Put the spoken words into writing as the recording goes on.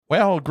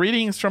Well,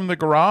 greetings from the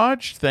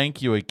garage.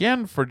 Thank you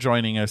again for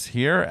joining us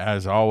here.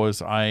 As always,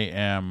 I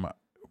am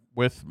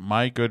with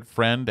my good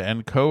friend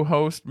and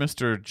co-host,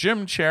 Mr.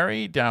 Jim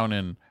Cherry, down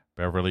in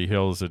Beverly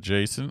Hills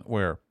adjacent,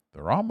 where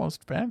they're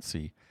almost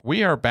fancy.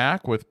 We are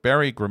back with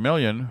Barry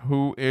Gramillion,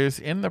 who is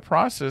in the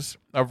process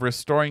of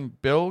restoring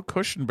Bill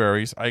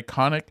Cushenberry's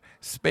iconic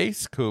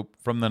space coupe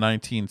from the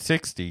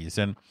 1960s.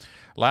 And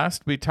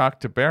last we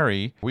talked to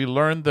Barry, we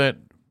learned that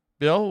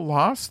Bill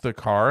lost the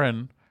car,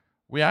 and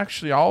we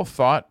actually all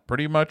thought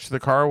pretty much the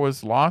car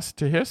was lost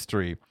to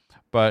history.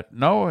 But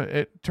no,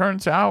 it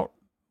turns out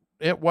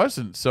it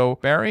wasn't. So,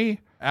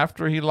 Barry,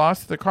 after he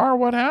lost the car,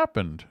 what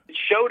happened? It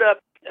showed up,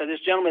 this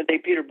gentleman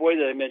named Peter Boyd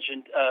that I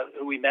mentioned,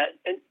 who we met.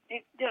 And,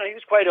 he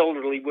was quite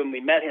elderly when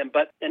we met him,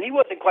 and he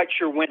wasn't quite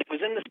sure when. It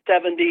was in the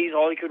 70s.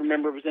 All he could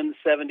remember was in the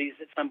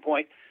 70s at some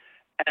point.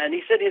 And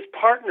he said his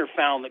partner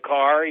found the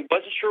car. He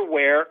wasn't sure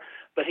where,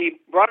 but he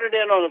brought it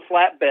in on a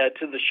flatbed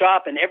to the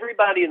shop, and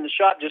everybody in the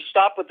shop just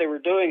stopped what they were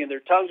doing, and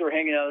their tongues were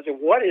hanging out. And said,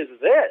 "What is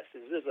this?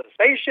 Is this a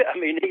spaceship?" I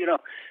mean,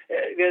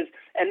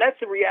 and that's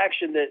the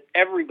reaction that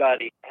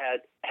everybody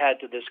had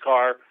to this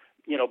car,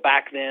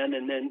 back then.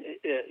 And then,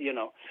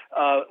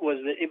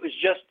 was that it was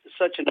just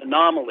such an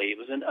anomaly. It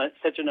was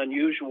such an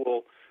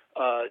unusual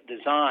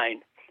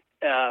design,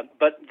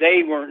 but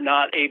they were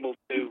not able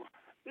to.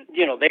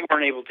 They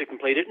weren't able to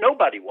complete it.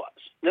 Nobody was.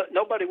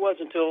 Nobody was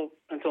until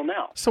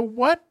now. So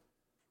what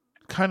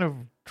kind of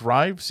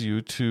drives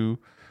you to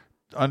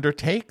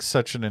undertake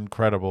such an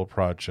incredible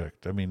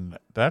project? I mean,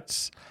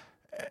 it's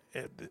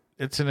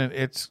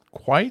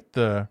quite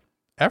the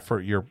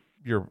effort you're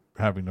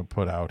having to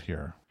put out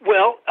here.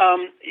 Well,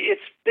 it's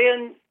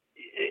been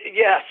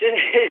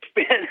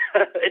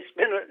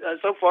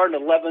so far an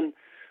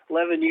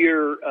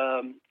 11-year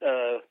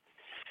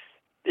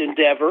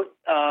endeavor.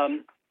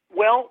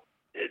 Well,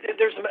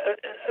 there's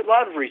a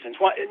lot of reasons.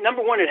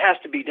 Number one, it has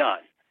to be done.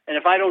 And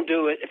if I don't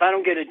do it, if I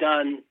don't get it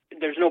done,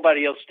 there's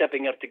nobody else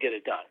stepping up to get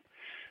it done.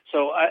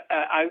 So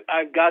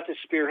I've got to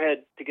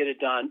spearhead to get it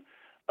done.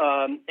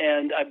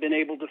 And I've been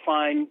able to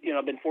find,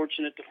 I've been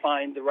fortunate to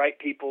find the right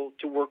people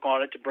to work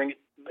on it, to bring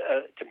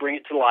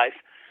it to life.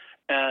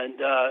 And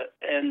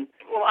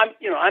well,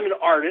 I'm an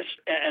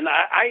artist, and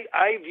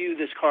I view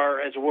this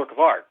car as a work of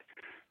art.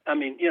 I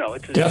mean,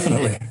 it's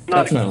definitely.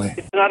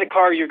 It's not a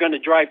car you're going to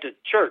drive to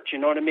church. You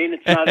know what I mean?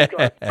 It's not a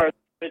car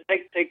to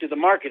take to the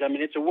market. I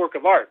mean, it's a work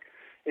of art.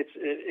 It's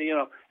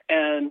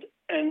and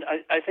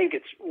I think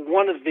it's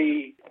one of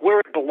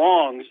where it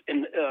belongs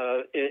in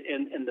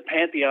the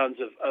pantheons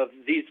of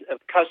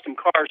custom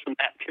cars from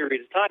that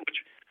period of time,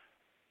 which,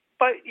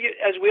 but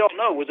as we all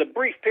know, was a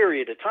brief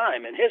period of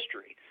time in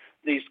history.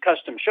 These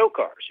custom show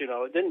cars,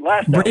 it didn't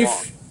last that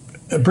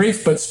long.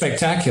 Brief but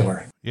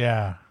spectacular.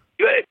 Yeah.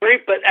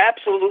 Brief, but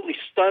absolutely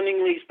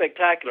stunningly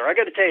spectacular. I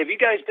got to tell you, have you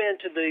guys been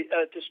to the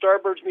to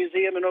Starbird's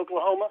Museum in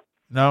Oklahoma?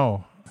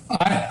 No.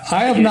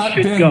 I have not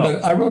been, go.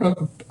 But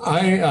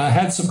I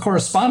had some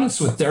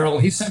correspondence with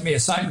Daryl. He sent me a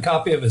signed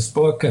copy of his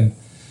book, and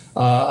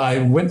I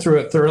went through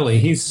it thoroughly.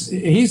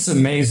 He's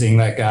amazing,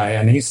 that guy,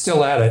 and he's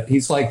still at it.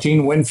 He's like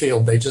Gene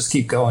Winfield. They just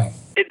keep going.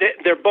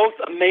 They're both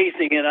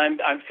amazing,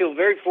 and I feel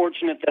very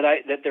fortunate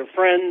that they're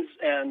friends,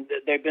 and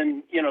they've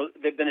been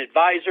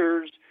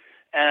advisors.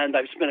 And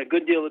I've spent a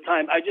good deal of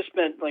time. I just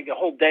spent like a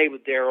whole day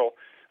with Daryl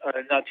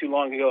not too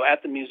long ago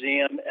at the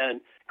museum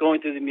and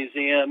going through the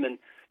museum. And,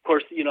 of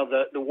course,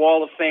 the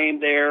Wall of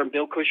Fame there. And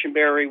Bill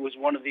Cushenberry was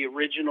one of the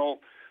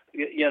original,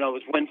 it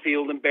was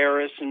Winfield and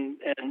Barris and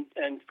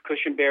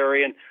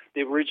Cushenberry and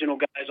the original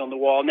guys on the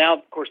wall. Now,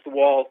 of course, the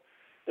wall,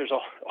 there's a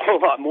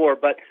whole lot more.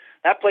 But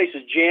that place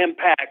is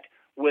jam-packed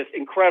with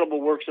incredible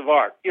works of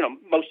art.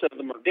 Most of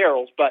them are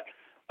Daryl's, but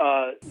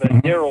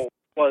Daryl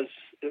was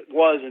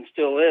and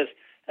still is.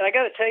 And I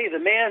got to tell you, the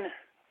man,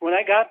 when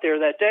I got there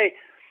that day,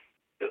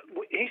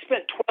 he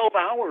spent 12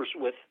 hours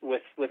with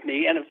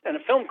me and a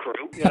film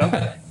crew,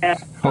 and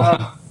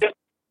just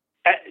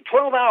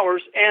 12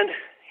 hours, and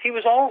he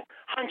was all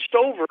hunched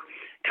over,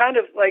 kind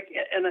of like.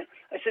 And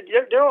I said,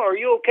 "Daryl, are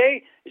you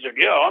okay?" He said,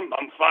 "Yeah, I'm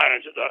fine." I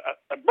said,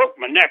 I broke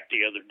my neck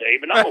the other day,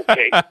 but I'm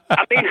okay."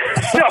 I mean,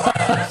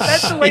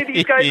 that's the way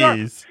these guys are.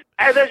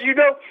 And as you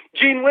know,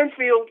 Gene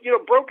Winfield,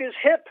 broke his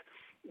hip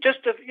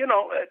just at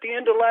the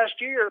end of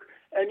last year.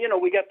 And,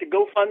 we got the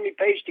GoFundMe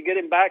page to get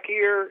him back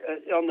here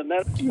on the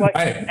medical flight.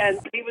 And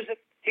he was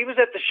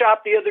at the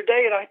shop the other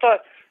day, and I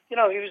thought, he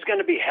was going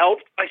to be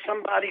helped by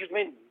somebody. He was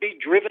going to be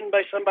driven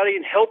by somebody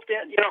and helped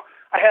in.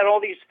 I had all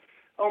these,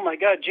 oh, my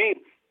God,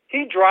 Gene.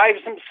 He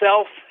drives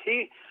himself.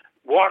 He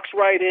walks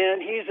right in.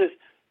 He's as,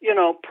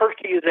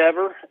 perky as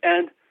ever.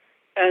 And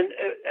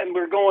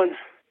we're going,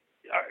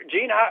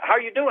 Gene, how are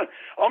you doing?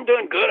 Oh, I'm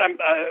doing good. I'm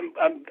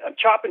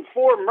chopping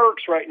 4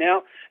 Mercs right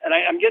now, and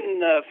I'm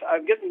getting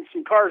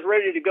some cars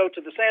ready to go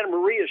to the Santa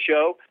Maria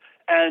show,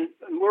 and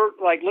we're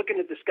like looking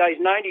at this guy's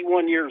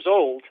 91 years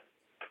old.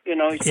 He's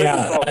all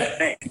the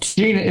same.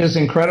 Gene is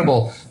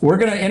incredible. We're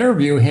going to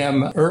interview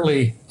him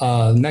early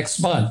next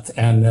month,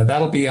 and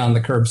that'll be on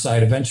the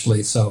Curbside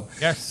eventually. So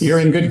yes. You're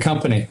in good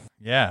company.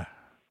 Yeah.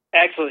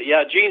 Excellent.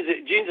 Yeah,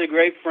 Gene's a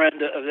great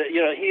friend.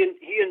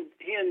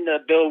 He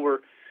and Bill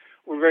were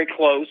very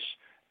close,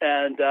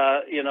 and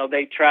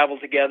they traveled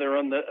together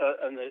on the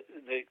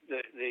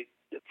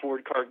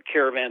Ford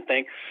Caravan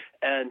thing,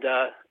 and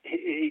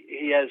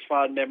he has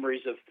fond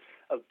memories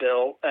of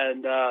Bill,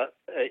 and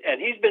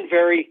he's been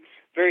very,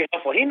 very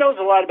helpful. He knows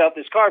a lot about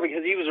this car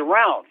because he was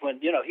around when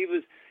he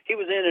was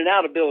in and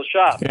out of Bill's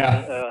shop.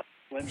 Yeah.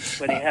 When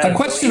he had a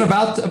question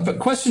about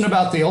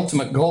the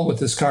ultimate goal with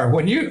this car.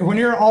 When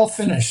you're all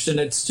finished and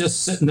it's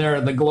just sitting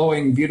there, the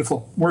glowing,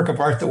 beautiful work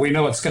of art that we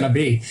know it's going to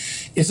be,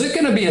 is it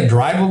going to be a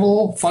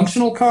drivable,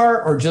 functional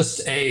car, or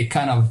just a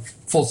kind of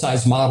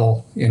full-size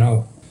model,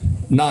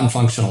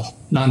 non-functional,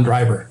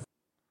 non-driver?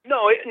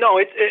 No,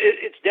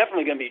 it's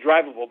definitely going to be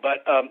drivable,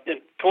 but in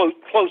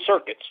closed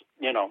circuits,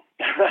 Yeah,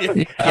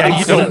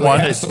 you don't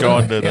want it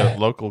going to the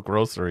local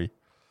grocery.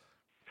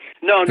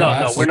 No,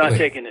 we're not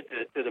taking it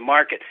to the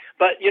market.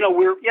 But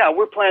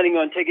we're planning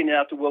on taking it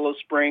out to Willow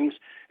Springs,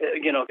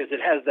 because it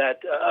has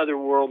that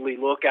otherworldly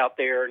look out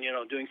there, and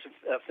doing some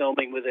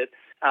filming with it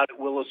out at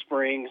Willow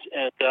Springs,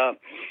 and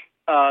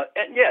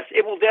yes,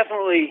 it'll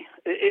definitely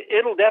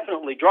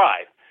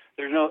drive.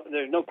 There's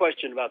no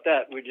question about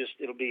that.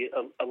 It'll be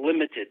a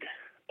limited.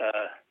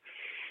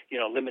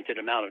 Limited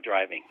amount of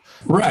driving.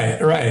 Right.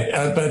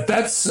 But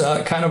that's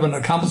kind of an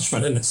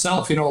accomplishment in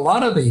itself. A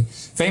lot of the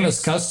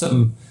famous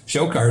custom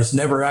show cars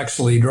never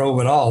actually drove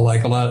at all.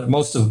 Like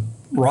most of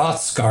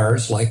Roth's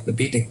cars, like the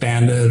Beatnik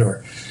Bandit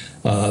or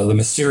the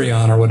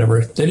Mysterion or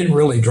whatever, they didn't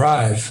really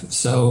drive.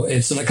 So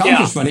it's an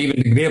accomplishment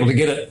even to be able to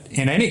get it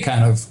in any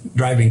kind of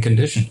driving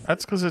condition.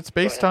 That's because it's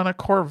based on a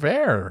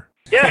Corvair.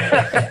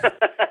 Yeah.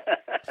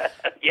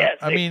 Yes.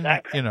 I mean,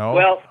 exactly.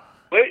 Well.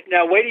 Wait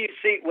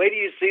do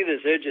you see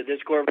this engine, this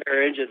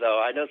Corvair engine? Though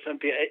I know some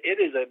people, it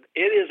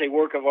is a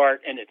work of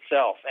art in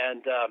itself,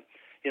 and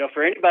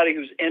for anybody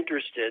who's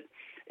interested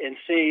in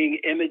seeing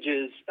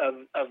images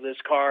of this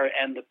car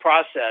and the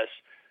process,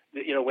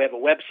 we have a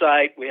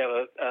website, we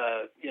have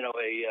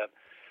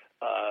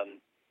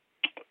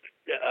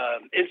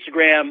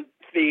Instagram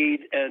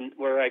feed, and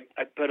where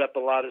I put up a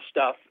lot of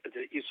stuff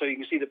so you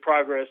can see the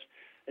progress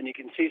and you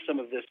can see some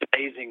of this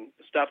amazing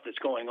stuff that's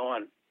going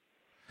on.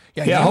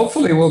 Yeah,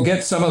 hopefully we'll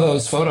get some of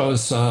those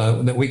photos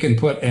that we can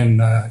put in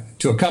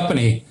to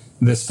accompany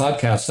this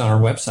podcast on our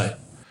website.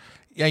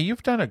 Yeah,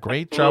 you've done a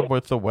great job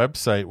with the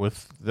website.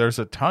 There's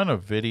a ton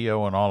of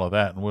video and all of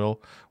that, and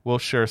we'll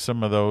share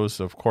some of those,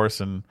 of course,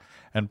 and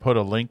put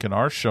a link in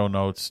our show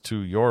notes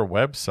to your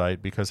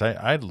website, because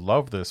I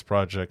love this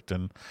project.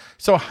 And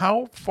so,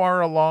 how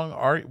far along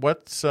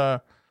what's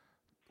kind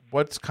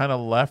of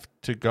left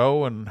to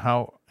go, and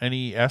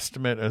any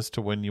estimate as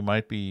to when you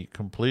might be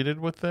completed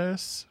with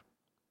this?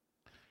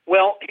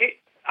 Well,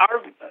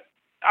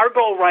 our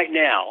goal right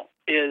now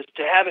is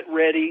to have it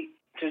ready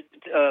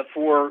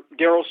for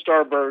Darryl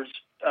Starbird's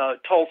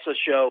Tulsa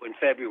show in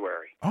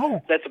February.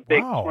 Oh, that's a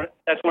big. Wow.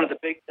 That's one of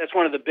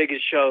the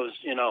biggest shows,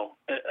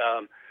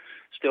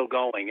 still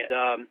going.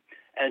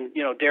 And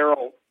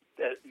Darryl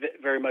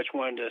very much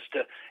wanted us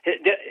to.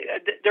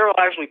 Darryl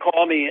actually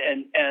called me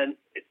and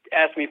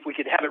asked me if we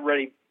could have it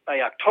ready by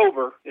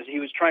October, because he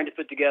was trying to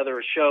put together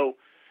a show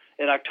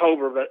in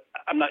October, but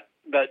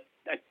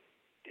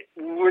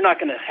we're not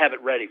going to have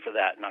it ready for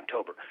that in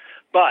October.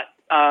 But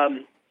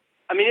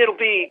it'll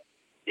be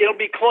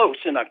close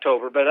in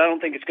October, but I don't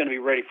think it's going to be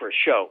ready for a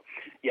show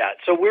yet.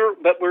 So we're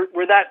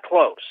that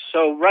close.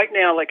 So right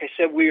now, like I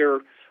said,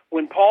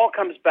 when Paul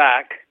comes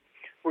back,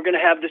 we're going to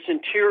have this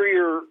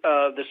interior,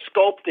 the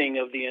sculpting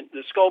of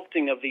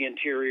the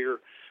interior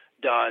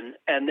done,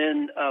 and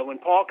then when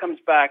Paul comes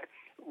back,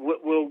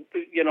 we'll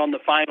get on the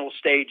final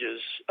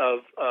stages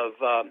of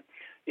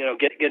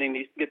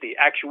get the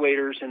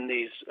actuators in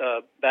these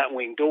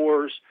Batwing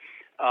doors,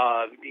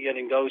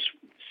 getting those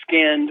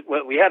skinned.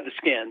 Well, we have the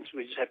skins.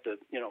 We just have to,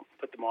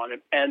 put them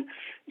on. And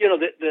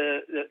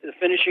the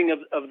finishing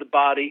of the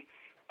body.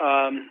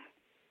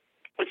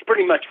 It's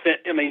pretty much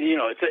fit. I mean,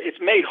 it's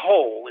made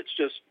whole. It's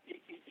just,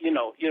 you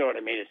know what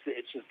I mean.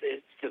 It's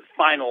the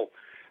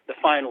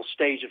final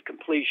stage of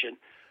completion,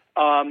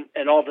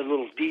 and all the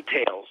little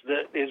details.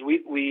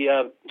 We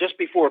just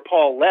before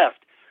Paul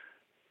left,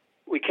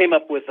 we came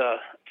up with a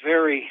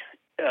very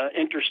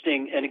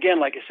interesting, and again,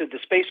 like I said, the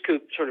Space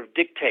Coupe sort of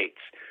dictates,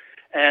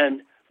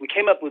 and we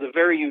came up with a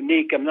very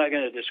unique, I'm not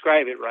going to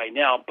describe it right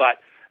now, but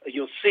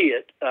you'll see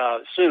it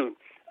soon.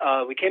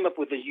 We came up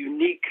with a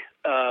unique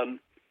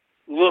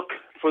look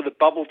for the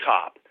bubble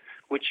top,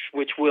 which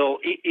will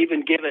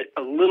even give it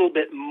a little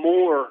bit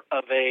more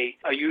of a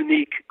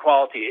unique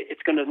quality.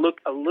 It's going to look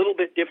a little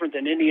bit different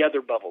than any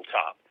other bubble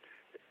top,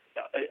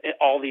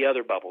 all the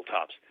other bubble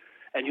tops.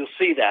 And you'll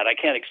see that. I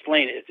can't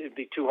explain it. It'd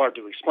be too hard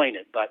to explain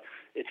it, but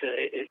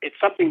it's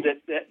something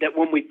that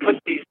when we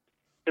put these,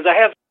 because I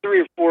have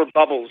 3 or 4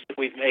 bubbles that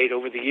we've made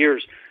over the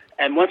years,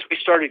 and once we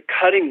started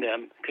cutting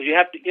them, because you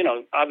have to,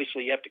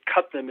 obviously you have to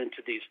cut them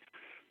into these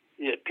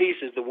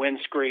pieces, the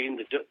windscreen,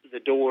 the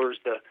doors,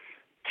 the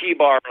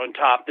T-bar on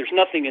top. There's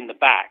nothing in the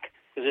back,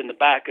 because in the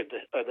back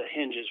are the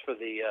hinges for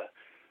the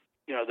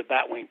the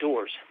batwing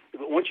doors.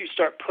 But once you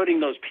start putting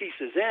those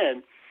pieces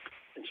in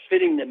and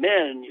fitting them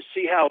in, and you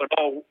see how it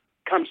all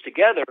comes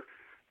together,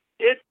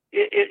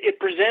 it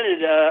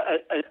presented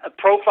a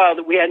profile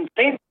that we hadn't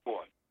seen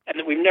before and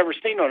that we've never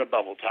seen on a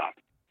bubble top.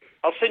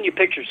 I'll send you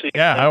pictures. So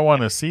yeah, I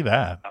want to see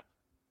that.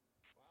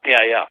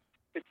 Yeah.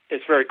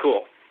 It's very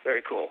cool.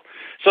 Very cool.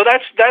 So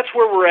that's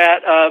where we're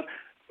at.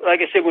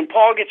 Like I said, when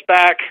Paul gets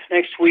back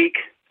next week,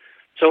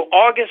 so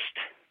August,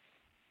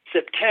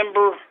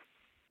 September,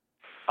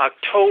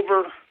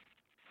 October,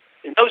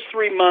 in those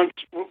 3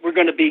 months, we're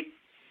going to be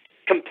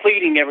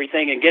completing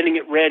everything and getting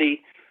it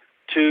ready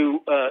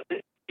to,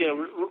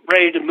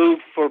 ready to move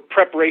for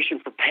preparation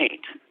for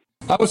paint.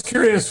 I was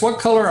curious, what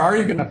color are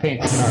you going to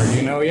paint the car? Do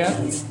you know yet?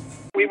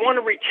 We want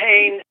to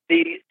retain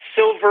the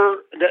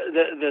silver,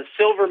 the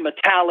silver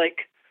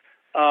metallic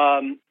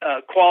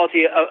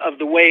quality of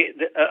the way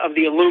of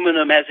the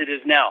aluminum as it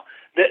is now.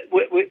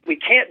 We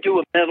can't do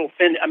a metal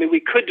finish. I mean, we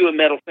could do a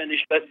metal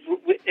finish, but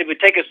it would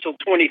take us till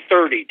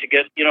 2030 to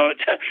get,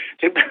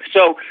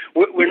 so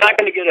we're not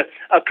going to get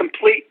a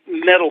complete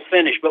metal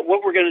finish. But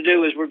what we're going to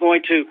do is we're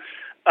going to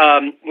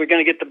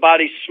get the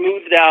body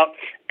smoothed out,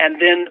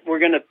 and then we're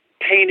going to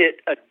paint it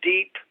a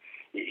deep,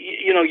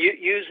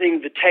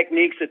 using the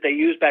techniques that they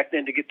used back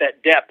then to get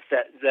that depth,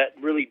 that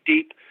really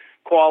deep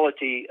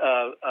quality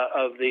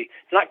of the.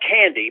 It's not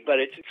candy, but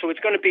it's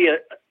going to be a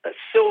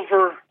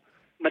silver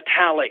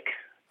metallic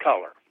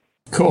color.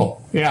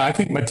 Cool. Yeah, I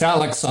think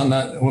metallics on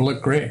that will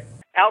look great.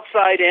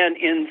 Outside and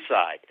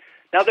inside.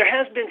 Now, there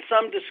has been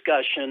some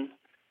discussion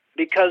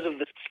because of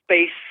the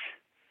space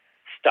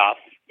stuff,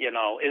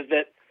 is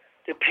that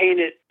to paint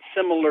it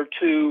similar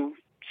to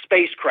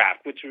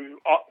spacecraft, which is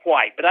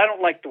white. But I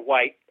don't like the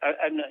white.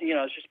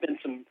 It's just been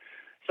some.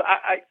 So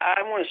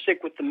I want to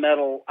stick with the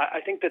metal. I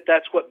think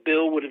that's what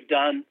Bill would have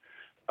done,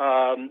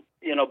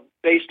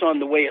 based on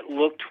the way it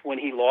looked when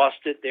he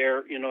lost it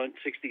there, in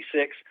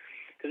 66.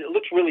 Because it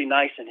looks really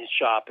nice in his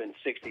shop in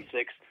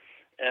 66.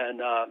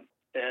 And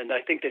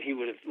I think that he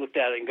would have looked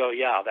at it and go,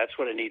 yeah, that's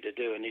what I need to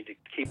do. I need to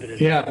keep it.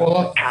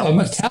 A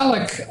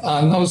metallic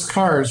on those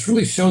cars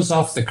really shows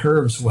off the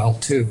curves well,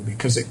 too,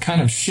 because it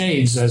kind of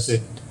shades as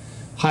it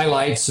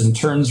highlights and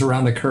turns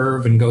around the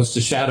curve and goes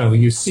to shadow.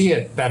 You see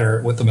it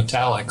better with the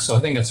metallic, so I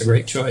think it's a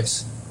great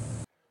choice.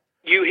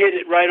 You hit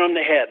it right on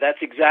the head.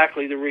 That's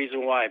exactly the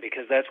reason why,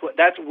 because that's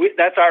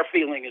our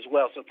feeling as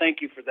well. So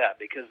thank you for that,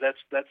 because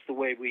that's the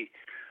way we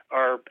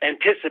are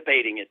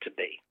anticipating it to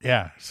be.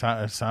 Yeah,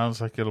 it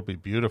sounds like it'll be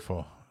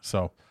beautiful.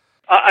 So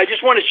I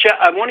just want to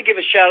I want to give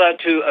a shout out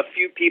to a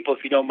few people,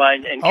 if you don't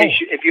mind, in case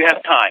if you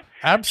have time.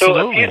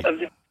 Absolutely.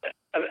 So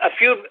a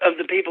few of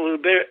the people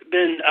who've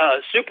been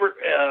super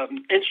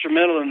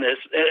instrumental in this.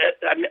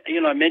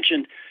 I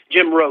mentioned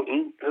Jim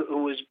Roten,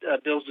 who was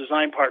Bill's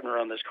design partner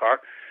on this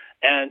car,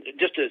 and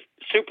just a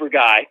super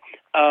guy.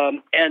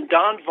 And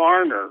Don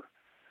Varner,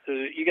 who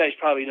you guys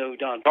probably know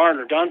Don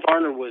Varner. Don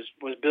Varner was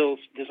Bill's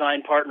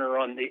design partner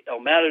on the El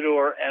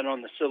Matador and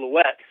on the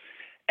Silhouette.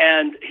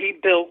 And he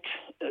built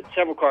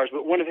several cars,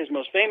 but one of his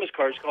most famous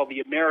cars is called the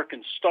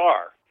American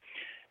Star.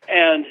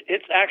 And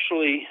it's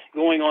actually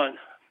going on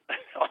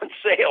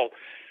sale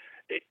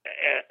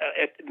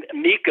at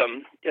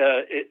Mecum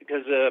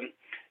because,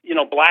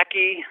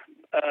 Blackie,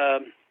 how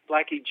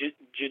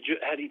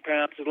do you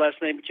pronounce his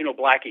last name? But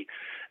Blackie.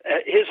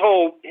 His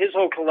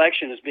whole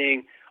collection is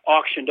being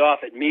auctioned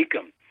off at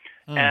Mecum.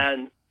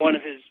 And one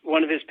of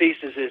his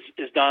pieces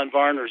is Don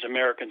Varner's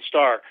American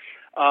Star.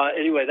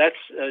 Anyway, that's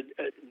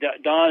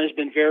Don has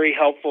been very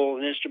helpful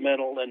and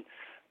instrumental, and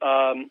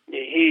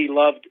he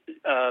loved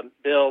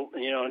Bill.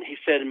 And he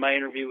said in my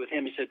interview with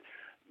him, he said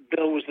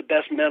Bill was the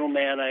best metal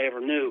man I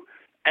ever knew.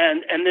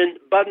 And then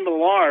Bud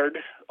Millard,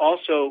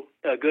 also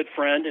a good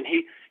friend, and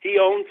he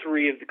owned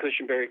 3 of the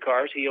Cushenberry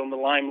cars. He owned the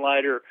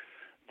Limelighter,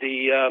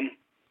 the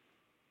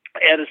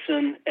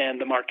Edison, and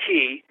the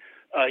Marquis.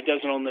 He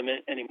doesn't own them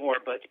anymore,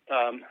 but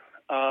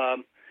a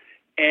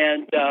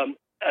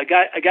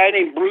guy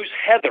named Bruce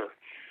Heather,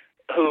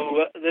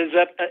 who lives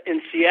up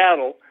in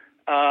Seattle,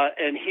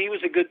 and he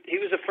was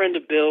a friend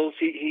of Bill's.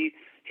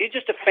 He's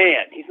just a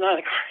fan. He's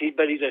not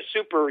but he's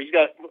he's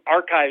got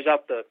archives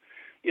out the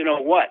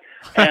what,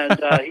 and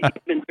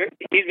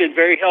he's been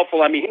very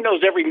helpful. I mean, he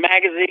knows every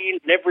magazine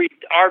and every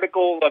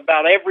article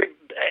about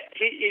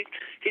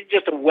he's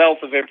just a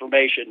wealth of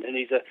information, and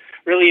he's a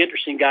really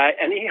interesting guy.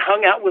 And he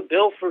hung out with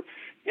Bill for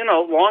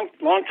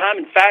long time.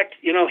 In fact,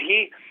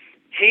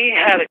 he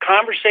had a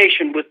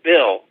conversation with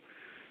Bill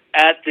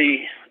at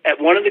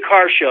one of the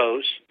car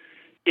shows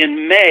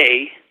in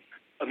May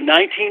of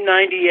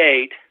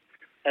 1998,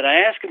 and I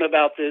asked him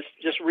about this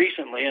just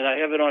recently, and I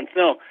have it on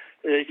film.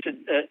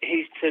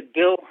 He said,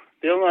 Bill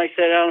and I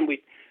sat down, and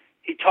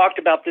he talked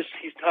about this.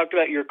 He talked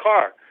about your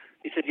car.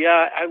 He said,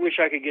 yeah, I wish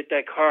I could get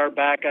that car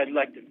back. I'd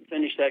like to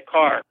finish that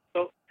car.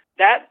 So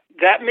that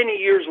many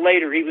years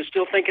later, he was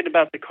still thinking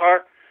about the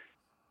car.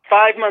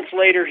 5 months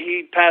later,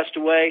 he passed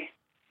away,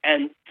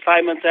 and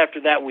 5 months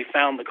after that, we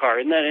found the car.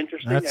 Isn't that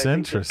interesting? That's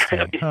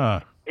interesting,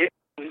 huh?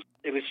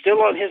 It was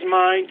still on his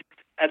mind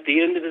at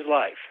the end of his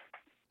life.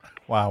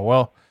 Wow.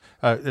 Well,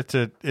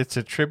 it's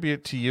a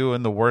tribute to you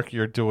and the work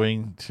you're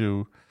doing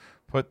to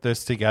put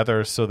this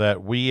together so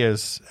that we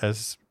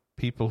as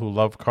people who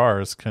love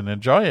cars can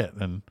enjoy it,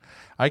 and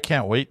I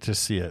can't wait to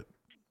see it.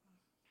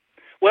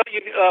 Well,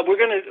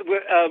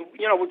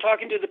 we're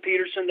talking to the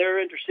Peterson. They're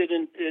interested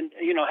in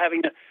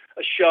having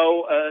a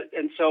show,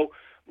 and so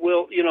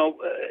we'll,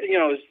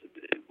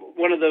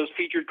 one of those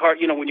featured cars.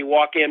 When you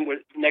walk in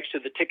next to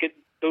the ticket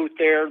booth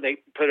there, they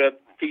put a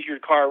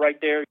featured car right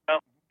there.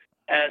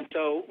 And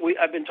so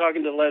I've been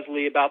talking to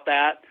Leslie about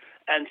that,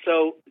 and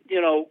so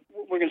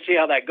we're going to see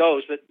how that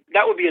goes. But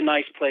that would be a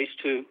nice place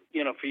to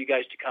for you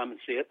guys to come and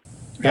see it.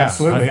 Yeah,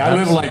 absolutely. I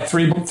live like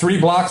three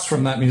blocks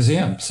from that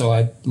museum, so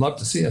I'd love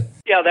to see it.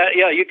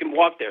 Yeah, you can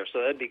walk there, so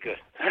that'd be good.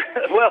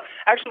 Well,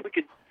 actually, we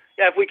could.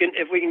 Yeah,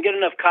 if we can get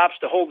enough cops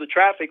to hold the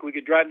traffic, we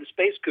could drive the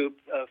Space Coupe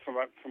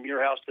from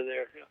your house to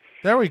there. Yeah.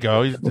 There we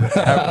go.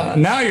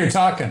 Now you're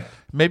talking.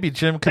 Maybe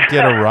Jim could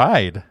get a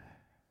ride.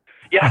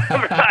 Yeah,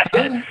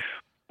 right.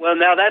 Well,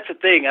 now that's the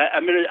thing.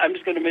 I'm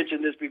just going to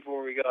mention this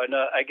before we go. I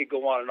know I could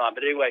go on and on,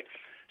 but anyway.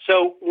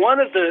 So one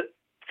of the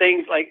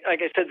things, like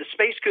I said, the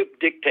Space Coupe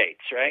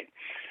dictates, right?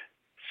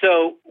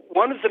 So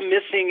one of the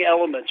missing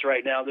elements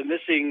right now, the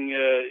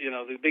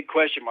big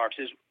question marks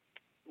is,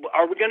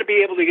 are we going to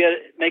be able to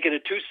make it a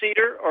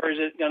two-seater, or is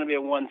it going to be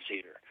a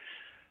one-seater?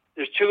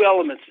 There's two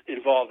elements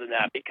involved in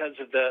that because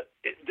of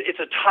it's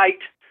a tight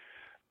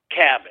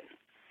cabin,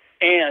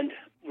 and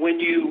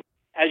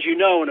as you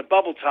know, in a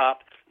bubble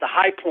top, the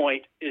high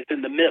point is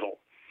in the middle.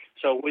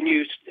 So when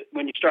you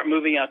start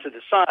moving out to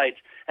the sides,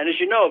 and as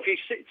you know, if you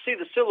see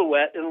the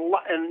silhouette,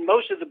 and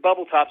most of the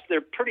bubble tops,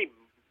 they're pretty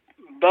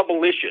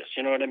bubblicious.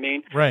 You know what I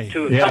mean? Right.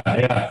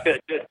 Yeah.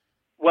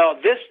 Well,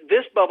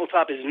 this bubble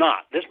top is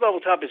not. This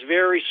bubble top is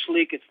very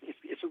sleek. It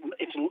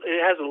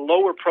has a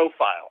lower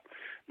profile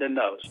than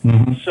those.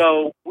 Mm-hmm.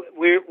 So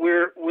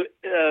we're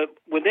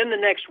within the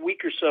next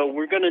week or so,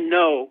 we're going to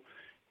know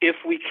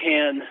if we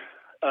can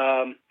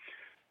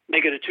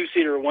make it a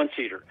two-seater or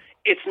one-seater.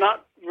 It's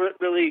not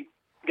really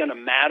going to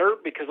matter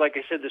because, like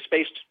I said, the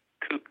Space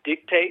Coupe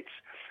dictates.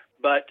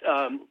 But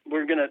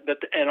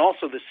and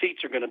also the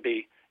seats are going to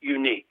be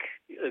unique.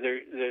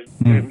 They're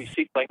going to be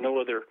seats like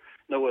no other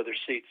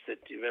seats that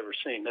you've ever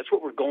seen. That's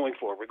what we're going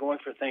for. We're going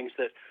for things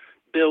that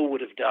Bill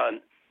would have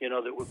done,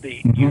 that would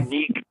be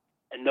unique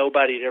and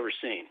nobody had ever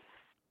seen.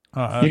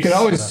 You could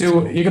always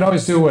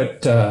do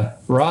what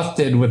Roth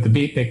did with the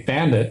Beatnik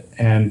Bandit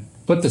and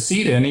put the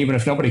seat in, even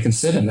if nobody can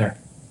sit in there.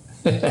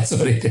 That's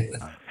what he did.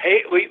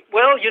 Hey,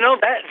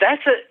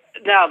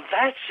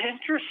 that's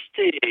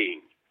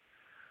interesting.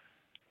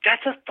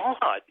 That's a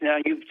thought. Now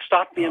you've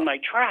stopped me in my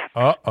tracks.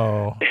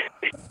 Uh-oh.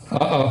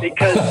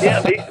 Because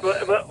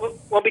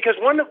because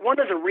one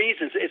of the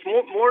reasons it's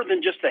more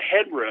than just the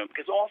headroom,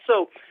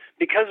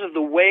 because of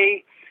the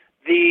way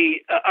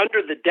the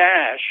under the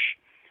dash,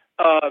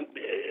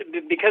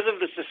 because of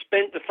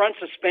the front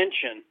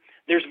suspension,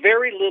 there's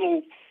very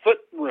little foot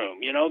room.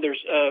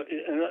 There's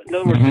in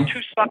other words, the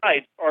two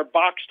sides are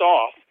boxed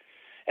off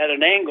at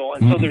an angle,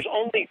 and so there's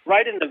only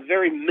right in the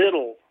very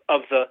middle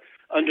of the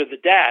under the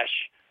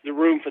dash the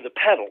room for the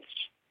pedals.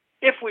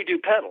 If we do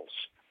pedals,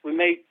 we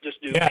may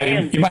just do. Yeah,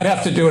 you might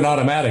have to do an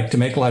automatic to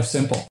make life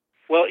simple.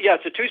 Well, yeah,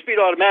 it's a two-speed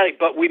automatic,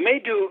 but we may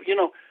do.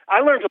 I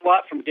learned a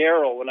lot from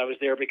Darrell when I was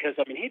there because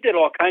he did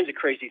all kinds of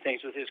crazy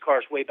things with his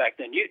cars way back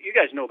then. You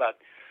guys know about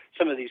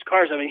some of these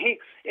cars. In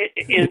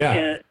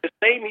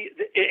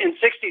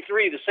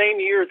 '63, the same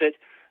year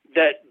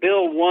that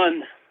Bill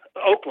won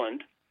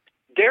Oakland,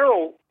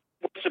 Darrell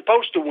was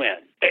supposed to win.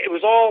 It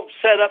was all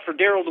set up for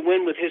Darrell to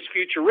win with his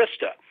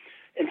Futurista.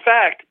 In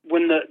fact,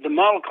 when the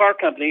model car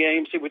company,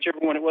 AMC, whichever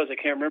one it was, I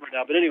can't remember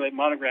now, but anyway,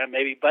 Monogram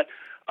maybe, but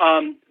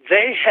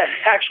they had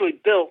actually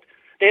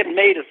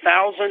made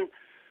 1,000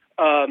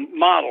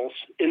 models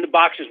in the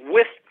boxes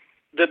with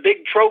the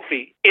big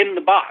trophy in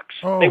the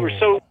box. Oh. They were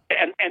so,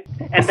 and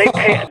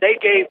they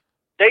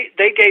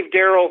gave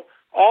Darrell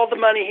all the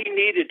money he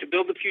needed to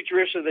build the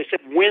Futurista. They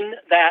said, win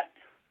that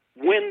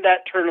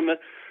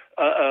tournament,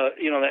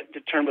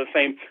 that Tournament of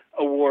Fame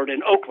award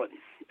in Oakland.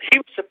 He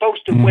was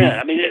supposed to win.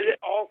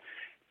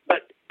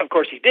 But of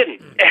course he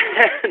didn't.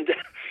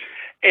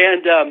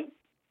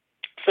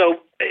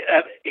 So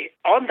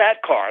on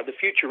that car, the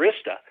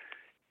Futurista,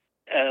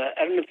 I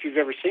don't know if you've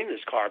ever seen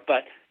this car,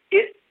 but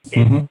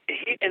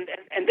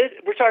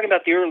we're talking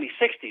about the early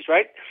 '60s,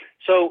 right?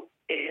 So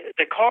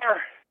the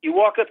car, you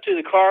walk up to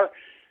the car,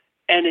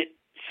 and it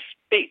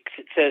speaks.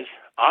 It says,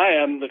 "I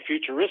am the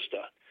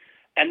Futurista,"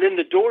 and then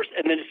the doors,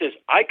 and then it says,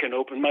 "I can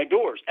open my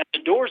doors," and the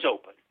doors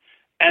open.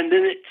 And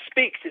then it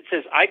speaks. It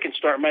says, "I can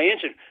start my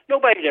engine."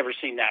 Nobody had ever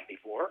seen that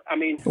before.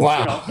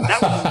 Wow.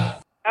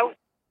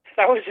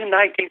 That was in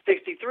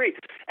 1963.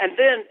 And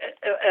then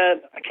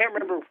I can't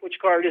remember which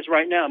car it is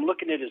right now. I'm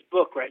looking at his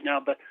book right now,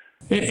 but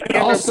it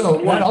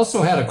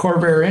also had a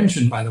Corvair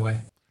engine, by the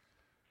way.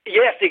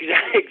 Yes,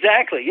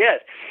 exactly.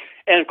 Yes,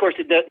 and of course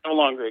it no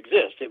longer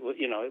exists. It was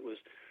it was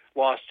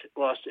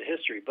lost to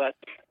history. But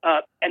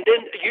and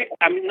then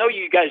I know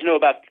you guys know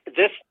about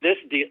this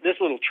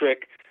little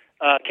trick.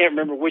 I can't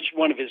remember which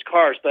one of his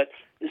cars, but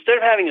instead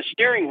of having a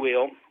steering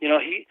wheel,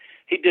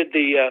 he did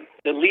the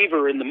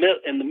lever in the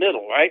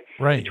middle, right?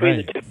 Between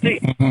the two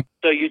seats.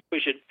 So you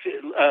push it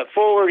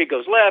forward, it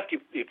goes left.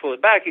 You pull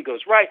it back, it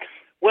goes right.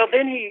 Well,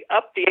 then he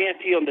upped the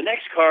ante on the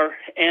next car,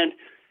 and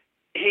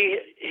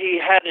he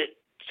had it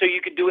so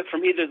you could do it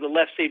from either the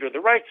left seat or the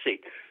right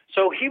seat.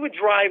 So he would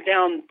drive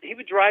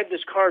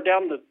this car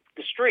down the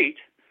street,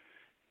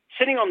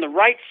 sitting on the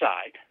right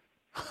side.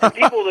 And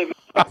people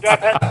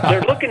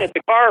they're looking at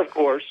the car, of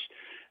course,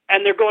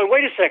 and they're going,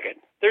 "Wait a second,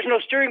 there's no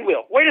steering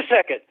wheel. Wait a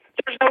second,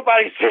 there's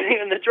nobody sitting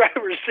in the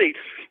driver's seat."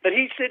 But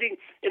he's sitting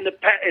in the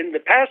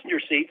passenger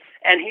seat,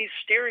 and he's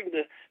steering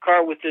the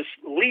car with this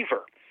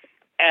lever.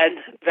 And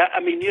that,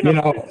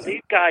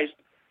 these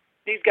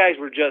guys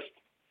were just.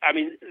 I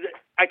mean,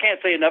 I can't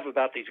say enough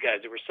about these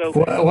guys. They were so.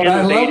 What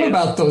I love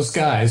about those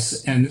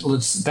guys, and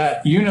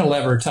that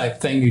Unilever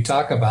type thing you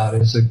talk about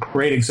is a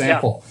great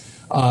example.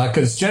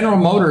 Because General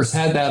Motors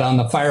had that on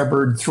the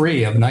Firebird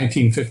 3 of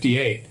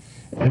 1958,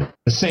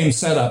 the same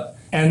setup.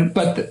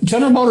 But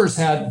General Motors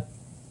had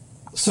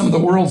some of the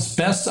world's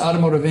best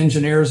automotive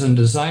engineers and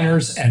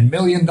designers and $1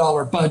 million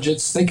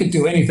budgets. They could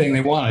do anything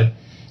they wanted.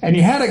 And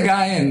you had a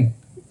guy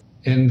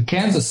in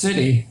Kansas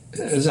City.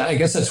 I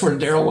guess that's where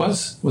Darrell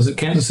was. Was it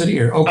Kansas City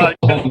or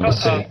Oklahoma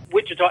City?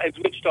 Wichita. It's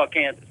Wichita,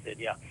 Kansas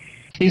City. Yeah.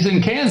 He's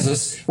in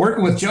Kansas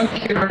working with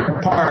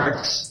junkyard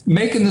parts,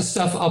 making this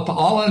stuff up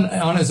all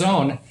on his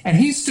own. And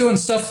he's doing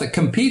stuff that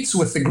competes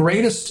with the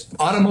greatest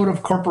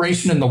automotive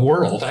corporation in the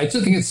world. I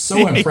just think it's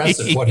so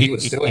impressive what he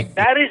was doing.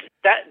 That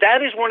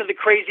is one of the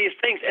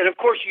craziest things. And, of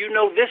course, you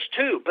know this,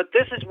 too. But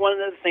this is one of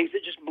the things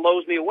that just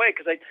blows me away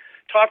because I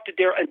talked to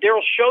Darrell, and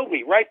Darrell showed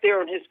me right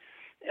there on his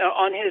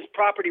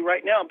property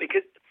right now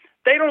because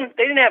they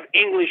didn't have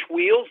English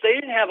wheels. They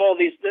didn't have all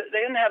these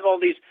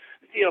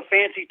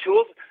fancy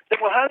tools. I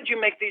said, well, how did you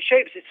make these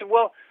shapes? He said,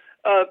 well,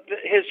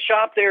 his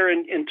shop there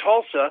in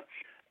Tulsa,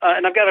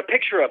 and I've got a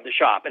picture of the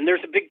shop, and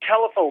there's a big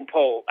telephone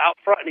pole out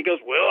front, and he goes,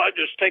 well, I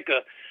just take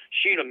a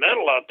sheet of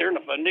metal out there, and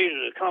if I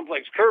needed a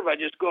complex curve, I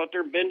just go out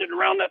there and bend it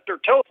around that there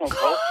telephone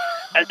pole,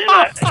 and then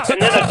I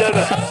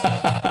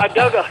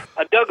dug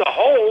a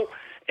hole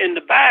in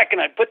the back, and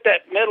I put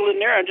that metal in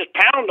there and just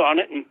pound on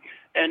it, and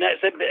I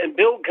said, and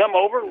Bill would come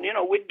over, and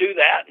we'd do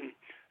that,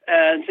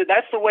 and so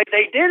that's the way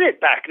they did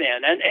it back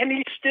then, and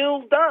he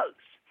still does.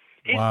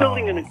 He's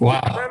building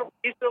incredible.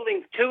 He's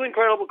building two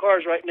incredible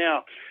cars right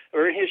now,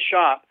 or in his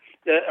shop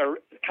that are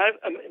kind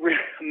of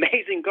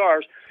amazing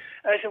cars.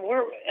 And I said,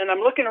 and I'm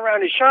looking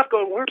around his shop,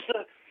 going, where's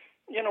the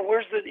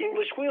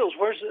English wheels?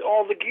 Where's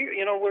all the gear?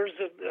 Where's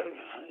the?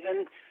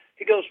 And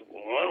he goes,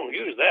 well, I don't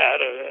use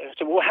that. I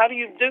said, well, how do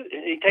you do?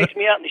 And he takes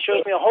me out and he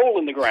shows me a hole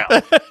in the ground.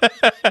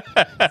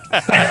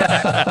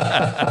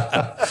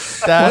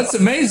 What's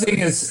amazing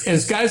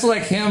is guys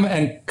like him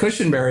and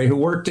Cushenberry who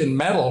worked in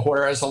metal,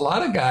 whereas a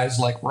lot of guys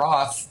like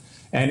Roth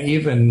and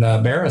even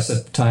Barris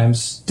at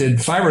times did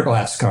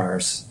fiberglass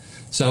cars.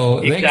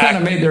 So they kind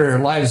of made their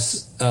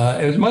lives.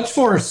 It was much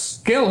more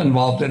skill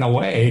involved in a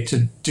way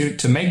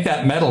to make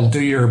that metal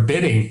do your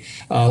bidding,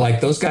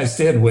 like those guys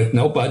did with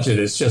no budget.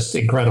 It's just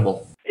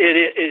incredible.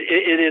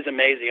 It is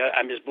amazing.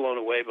 I'm just blown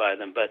away by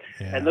them. But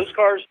and those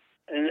cars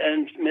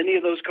and many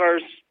of those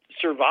cars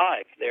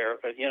survive there.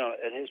 At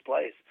his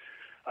place.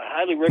 I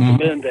highly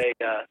recommend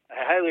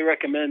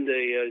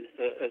a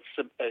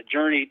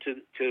journey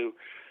to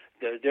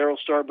the Darrell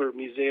Starbird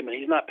Museum, and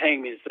he's not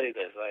paying me to say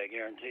this, I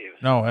guarantee you.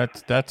 No,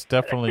 that's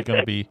definitely going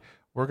to be.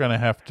 We're going to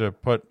have to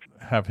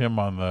have him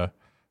on the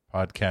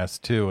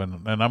podcast too,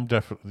 and I'm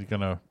definitely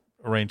going to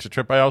arrange a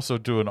trip. I also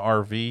do an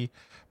RV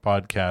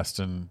podcast,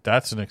 and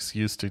that's an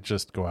excuse to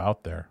just go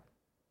out there.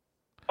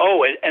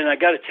 Oh, and I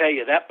got to tell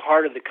you, that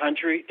part of the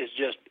country is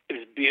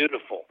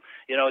beautiful.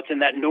 It's in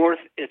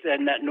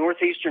that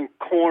northeastern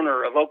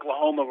corner of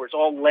Oklahoma where it's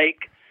all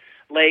lakes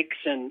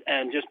and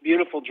just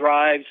beautiful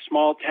drives,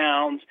 small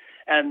towns,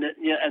 and then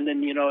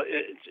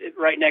it's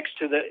right next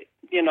to the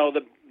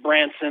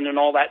Branson and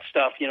all that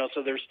stuff.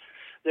 So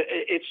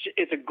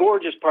it's a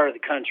gorgeous part of the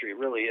country. It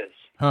really is.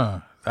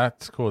 Huh.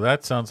 That's cool.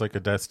 That sounds like a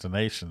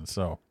destination.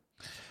 So.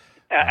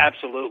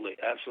 Absolutely.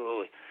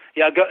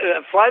 Yeah, go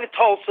fly to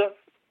Tulsa,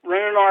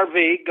 rent an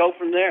RV, go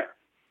from there.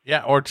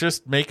 Yeah, or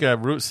just make a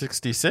Route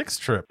 66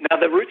 trip. Now,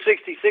 the Route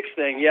 66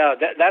 thing,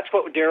 that's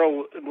what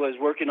Darrell was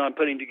working on,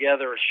 putting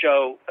together a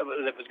show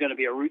that was going to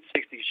be a Route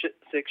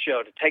 66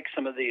 show to take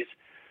some of these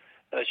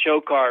show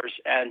cars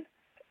and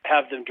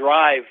have them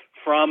drive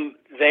from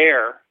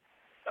there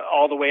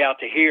all the way out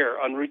to here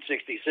on Route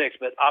 66.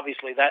 But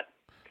obviously that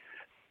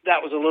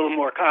was a little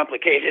more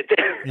complicated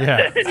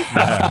than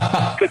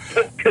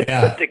could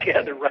put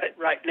together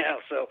right now.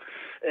 So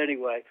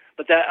anyway,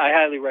 but I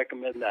highly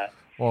recommend that.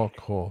 Well,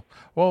 cool.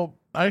 Well,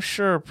 I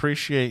sure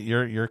appreciate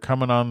your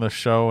coming on the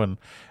show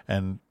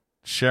and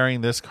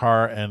sharing this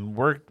car, and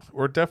we're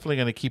definitely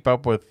going to keep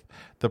up with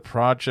the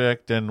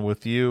project and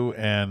with you,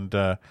 and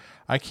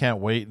I can't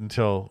wait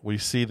until we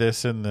see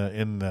this in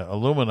the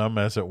aluminum,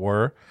 as it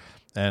were,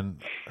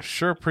 and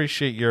sure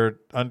appreciate your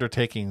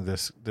undertaking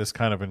this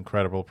kind of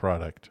incredible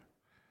product.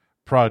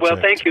 project.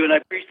 Well, thank you, and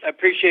I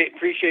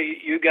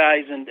appreciate you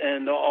guys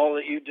and all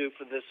that you do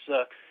for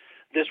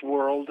this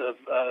world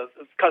of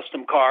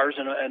custom cars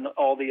and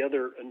all the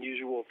other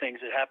unusual things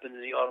that happen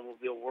in the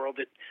automobile world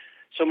that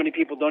so many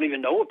people don't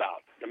even know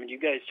about. I mean, you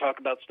guys talk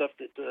about stuff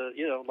that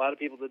a lot of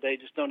people today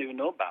just don't even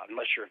know about,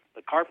 unless you're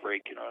a car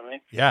freak. You know what I mean?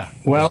 Yeah.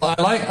 Well,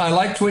 I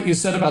liked what you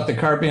said about the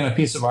car being a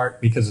piece of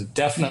art, because it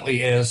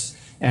definitely is.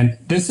 And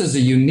this is a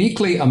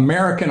uniquely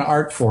American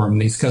art form,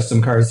 these custom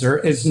cars. There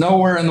is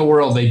nowhere in the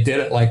world they did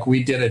it like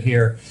we did it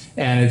here.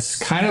 And it's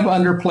kind of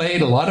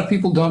underplayed. A lot of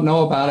people don't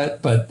know about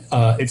it, but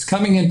it's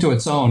coming into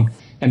its own.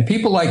 And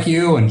people like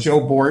you and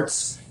Joe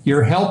Bortz,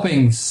 you're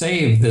helping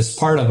save this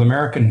part of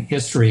American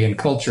history and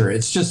culture.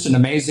 It's just an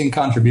amazing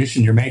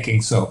contribution you're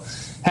making. So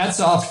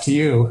hats off to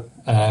you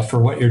for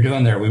what you're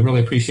doing there. We really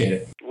appreciate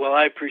it. Well,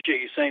 I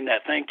appreciate you saying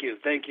that. Thank you.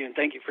 And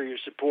thank you for your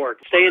support.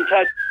 Stay in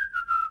touch.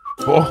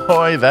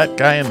 Boy, that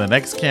guy in the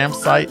next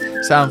campsite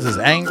sounds as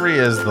angry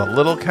as the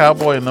little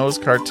cowboy in those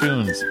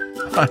cartoons.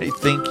 I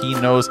think he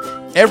knows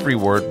every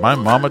word my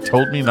mama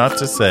told me not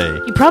to say.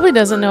 He probably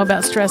doesn't know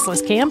about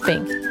Stressless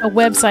Camping, a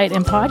website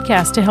and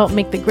podcast to help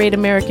make the great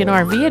American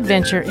RV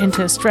adventure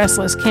into a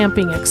stressless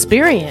camping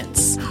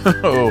experience.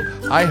 Oh,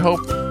 I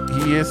hope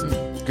he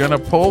isn't gonna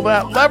pull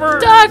that lever.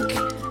 Duck!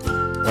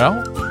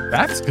 Well,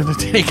 that's gonna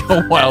take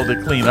a while to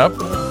clean up,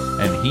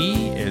 and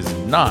he is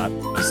not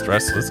a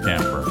stressless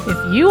camper.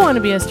 If you want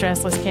to be a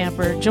stressless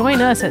camper,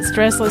 join us at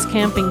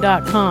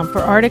stresslesscamping.com for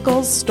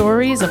articles,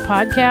 stories, a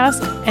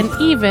podcast, and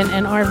even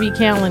an RV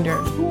calendar.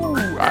 Ooh,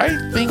 I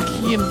think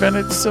he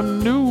invented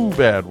some new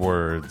bad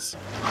words.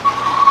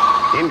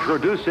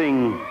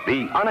 Introducing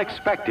the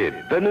unexpected,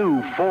 the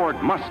new Ford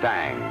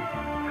Mustang.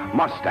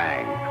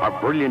 Mustang, a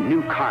brilliant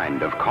new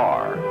kind of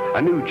car,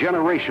 a new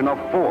generation of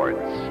Fords.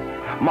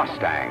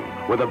 Mustang,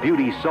 with a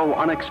beauty so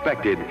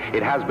unexpected,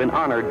 it has been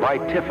honored by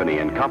Tiffany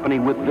 & Company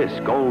with this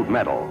gold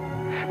medal.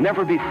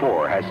 Never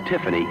before has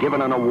Tiffany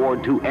given an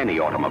award to any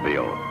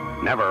automobile.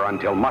 Never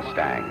until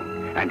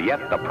Mustang. And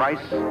yet the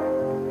price?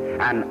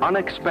 An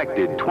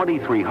unexpected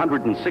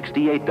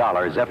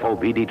 $2,368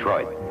 FOB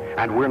Detroit.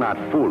 And we're not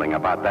fooling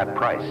about that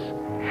price.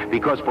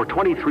 Because for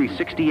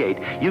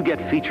 $2,368, you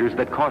get features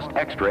that cost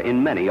extra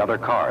in many other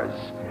cars.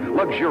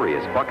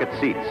 Luxurious bucket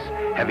seats,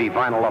 heavy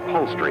vinyl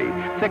upholstery,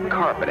 thick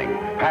carpeting,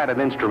 padded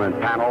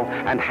instrument panel,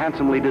 and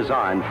handsomely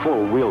designed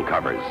full wheel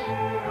covers.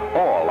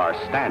 All are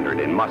standard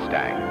in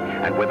Mustang.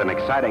 And with an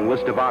exciting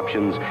list of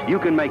options, you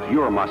can make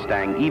your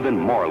Mustang even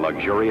more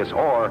luxurious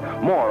or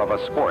more of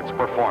a sports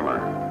performer.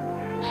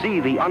 See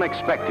the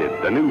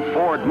unexpected, the new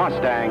Ford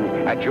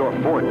Mustang, at your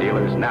Ford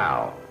dealers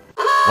now.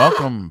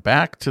 Welcome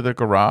back to the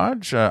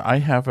garage. I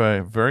have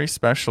a very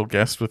special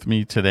guest with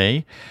me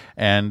today,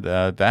 and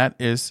that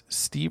is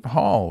Steve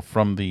Hall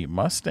from the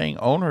Mustang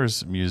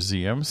Owners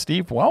Museum.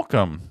 Steve,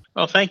 welcome.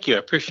 Well, thank you. I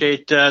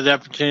appreciate the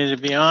opportunity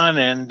to be on,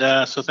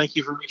 and so thank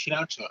you for reaching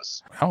out to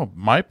us. Oh,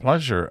 my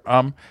pleasure.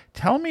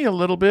 Tell me a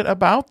little bit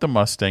about the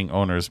Mustang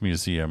Owners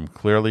Museum.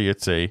 Clearly,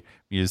 it's a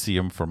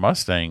museum for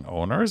Mustang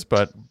owners,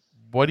 but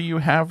what do you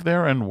have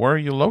there, and where are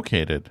you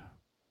located?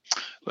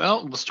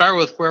 Well, we'll start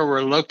with where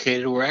we're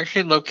located. We're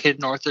actually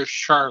located north of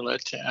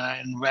Charlotte,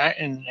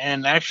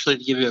 and actually,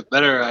 to give you a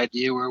better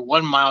idea, we're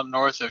 1 mile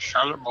north of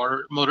Charlotte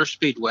Motor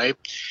Speedway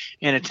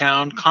in a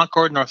town,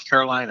 Concord, North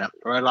Carolina,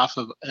 right off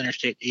of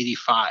Interstate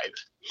 85.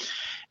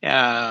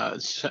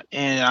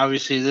 And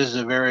obviously, this is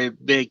a very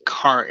big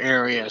car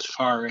area as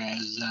far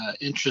as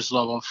interest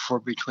level for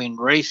between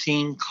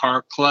racing,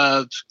 car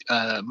clubs,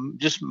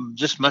 just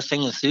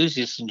Mustang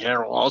enthusiasts in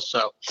general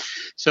also.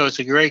 So it's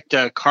a great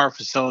car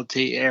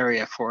facility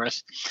area for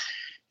us.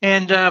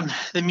 And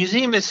the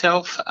museum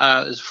itself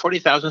is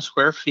 40,000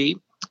 square feet.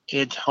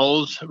 It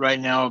holds right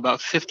now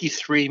about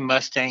 53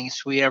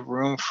 Mustangs. We have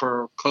room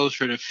for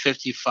closer to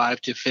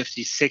 55 to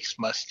 56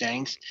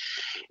 Mustangs.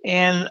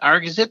 And our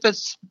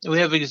exhibits, we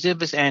have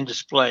exhibits and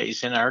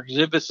displays, and our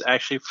exhibits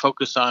actually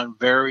focus on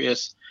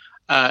various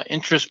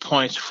interest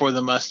points for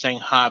the Mustang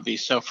hobby.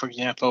 So, for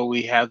example,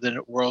 we have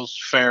the World's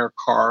Fair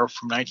car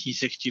from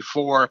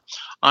 1964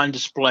 on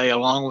display,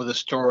 along with a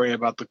story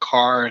about the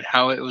car and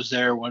how it was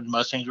there when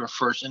Mustangs were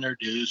first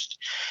introduced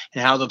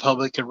and how the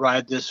public could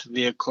ride this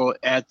vehicle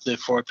at the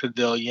Ford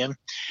Pavilion.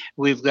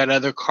 We've got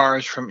other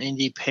cars from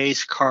Indy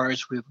Pace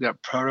cars. We've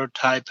got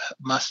prototype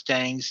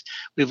Mustangs.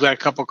 We've got a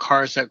couple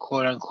cars that,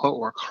 quote unquote,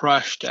 were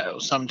crushed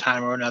at some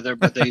time or another,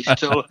 but they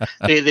still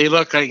they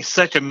look like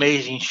such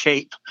amazing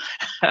shape.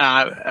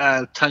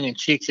 Tongue in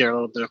cheek there a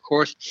little bit, of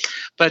course.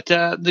 But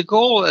the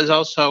goal is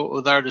also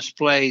with our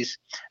displays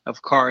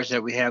of cars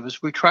that we have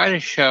is we try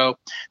to show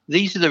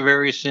these are the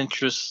various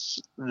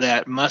interests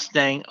that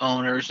Mustang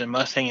owners and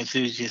Mustang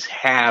enthusiasts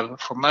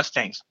have for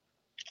Mustangs.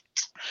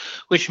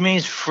 Which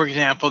means, for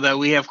example, that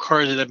we have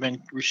cars that have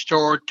been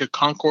restored to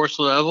concourse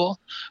level,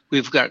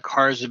 We've got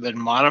cars that have been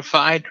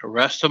modified,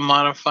 resto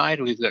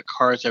modified. We've got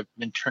cars that have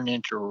been turned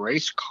into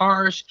race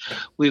cars.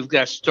 We've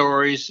got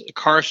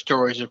car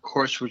stories, of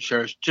course, which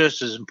are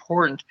just as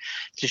important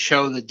to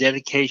show the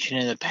dedication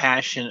and the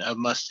passion of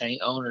Mustang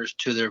owners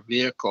to their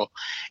vehicle.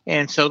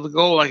 And so the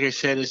goal, like I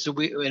said, is that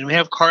we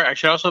have cars. I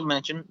should also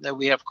mention that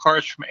we have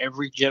cars from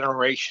every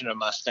generation of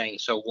Mustang.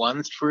 So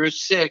 1 through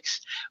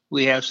 6,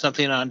 we have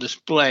something on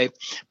display,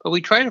 but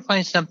we try to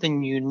find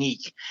something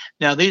unique.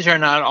 Now, these are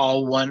not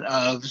all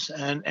one-ofs,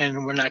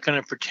 and we're not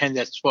going to pretend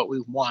that's what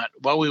we want.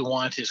 What we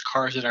want is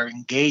cars that are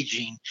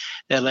engaging,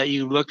 that let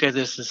you look at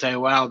this and say,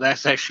 wow,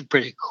 that's actually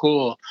pretty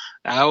cool.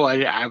 Oh,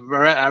 I've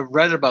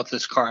read about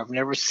this car. I've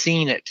never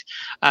seen it.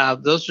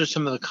 Those are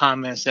some of the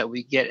comments that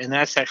we get, and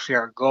that's actually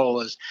our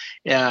goal. Is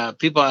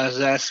people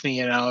always ask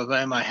me,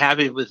 am I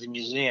happy with the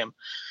museum?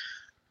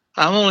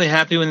 I'm only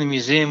happy when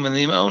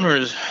the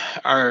owners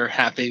are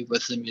happy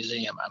with the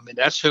museum. I mean,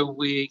 that's who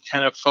we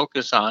kind of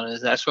focus on, is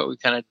that's what we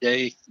kind of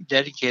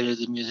dedicated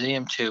the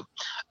museum to.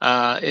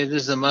 It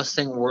is the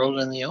Mustang world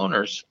and the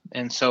owners.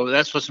 And so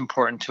that's what's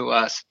important to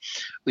us.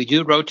 We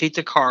do rotate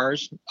the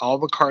cars. All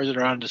the cars that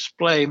are on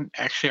display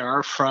actually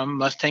are from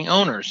Mustang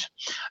owners.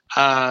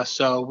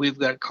 So we've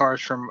got cars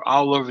from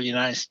all over the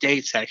United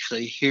States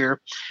actually here.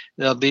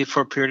 They'll be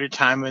for a period of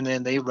time, and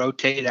then they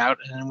rotate out,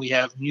 and then we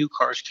have new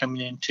cars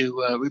coming in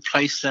to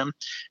replace them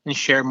and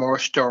share more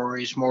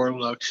stories, more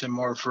looks, and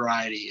more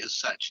variety as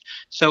such.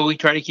 So we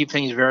try to keep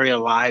things very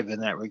alive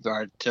in that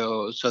regard,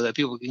 so that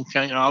people can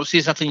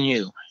see something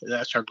new.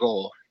 That's our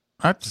goal.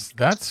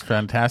 That's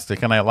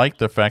fantastic, and I like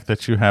the fact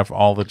that you have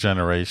all the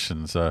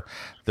generations.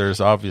 There's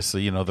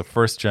obviously, the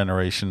first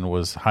generation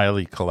was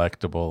highly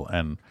collectible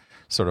and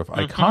sort of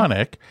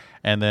iconic,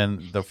 and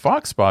then the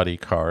Fox body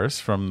cars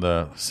from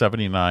the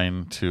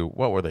 79 to,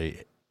 what were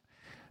they,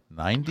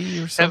 90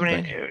 or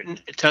something?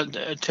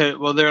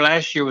 Well, their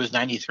last year was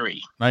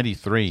 93.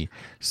 93.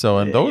 So,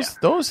 and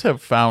those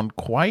have found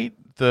quite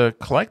the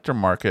collector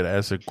market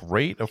as a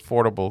great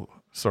affordable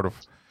sort of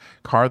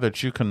car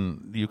that you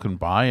can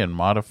buy and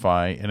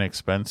modify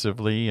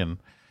inexpensively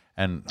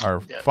and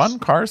are fun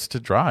cars to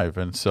drive.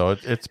 And so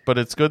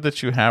it's good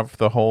that you have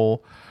the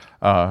whole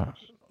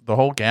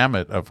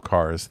gamut of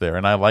cars there.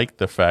 And I like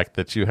the fact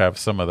that you have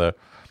some of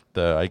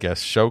the I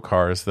guess show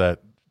cars that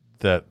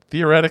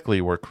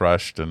theoretically were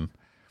crushed,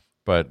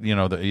 but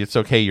it's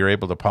okay. You're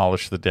able to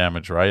polish the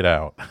damage right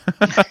out.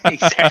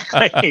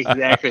 Exactly.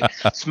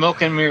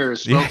 Smoke and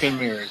mirrors.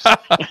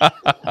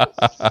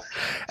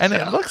 And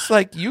it looks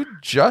like you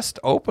just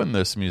opened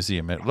this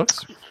museum. It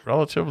looks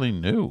relatively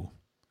new.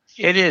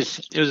 It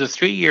is. It was a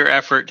 3-year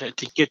effort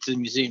to get the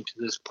museum to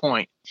this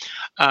point.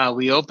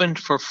 We opened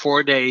for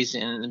 4 days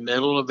in the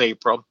middle of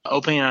April,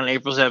 opening on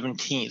April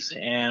 17th.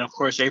 And of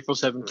course, April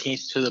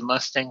 17th to the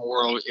Mustang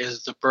world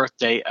is the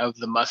birthday of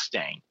the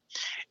Mustang.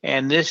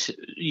 And this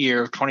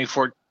year of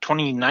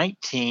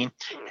 2019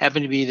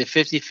 happened to be the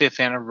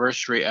 55th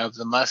anniversary of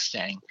the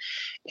Mustang.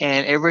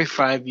 And every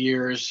 5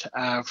 years,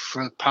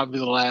 for probably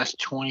the last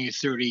 20 or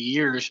 30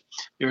 years,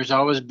 there's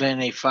always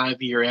been a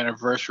 5-year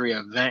anniversary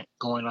event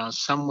going on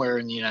somewhere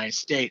in the United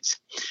States.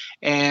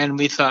 And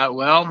we thought,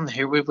 well,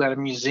 here we've got a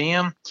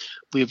museum.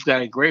 We've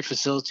got a great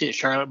facility at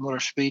Charlotte Motor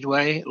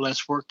Speedway.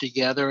 Let's work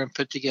together and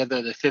put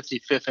together the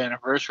 55th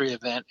anniversary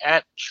event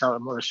at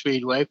Charlotte Motor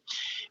Speedway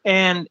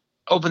and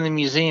open the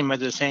museum at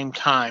the same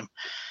time.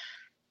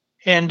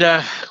 And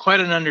quite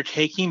an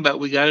undertaking, but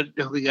we got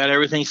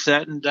everything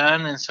set and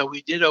done. And so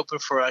we did open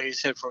for, like I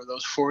said, for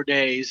those 4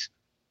 days.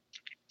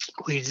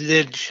 We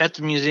did shut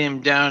the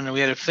museum down, and we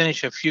had to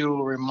finish a few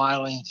little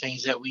remodeling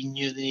things that we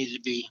knew they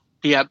needed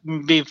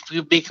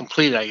to be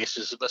complete, I guess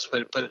is the best way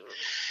to put it.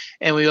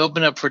 And we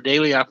opened up for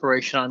daily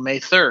operation on May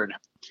 3rd.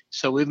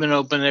 So we've been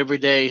open every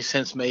day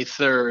since May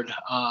 3rd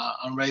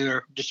on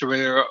regular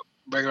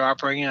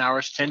operating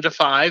hours, 10 to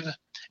 5,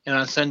 and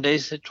on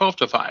Sundays at 12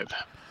 to 5.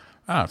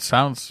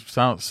 Sounds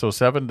so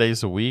 7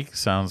 days a week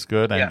sounds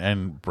good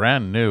and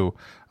brand new.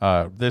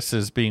 This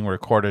is being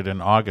recorded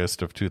in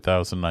August of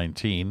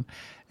 2019,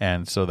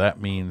 and so that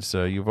means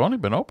you've only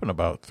been open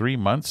about 3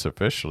 months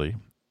officially.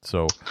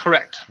 So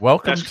correct.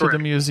 Welcome to the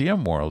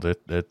museum world.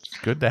 It's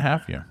good to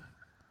have you.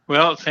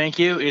 Well, thank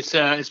you. It's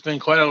been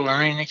quite a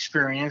learning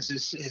experience.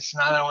 It's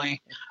not only,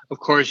 of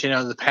course,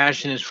 the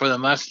passion is for the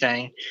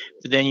Mustang,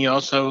 but then you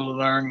also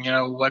learn,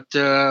 what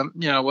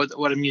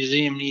a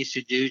museum needs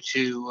to do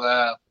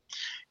to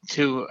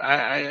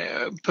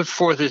put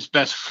forth its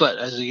best foot,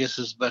 as I guess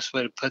is the best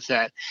way to put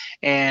that.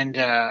 And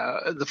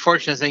the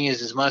fortunate thing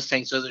is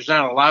Mustang, so there's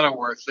not a lot of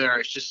work there.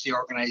 It's just the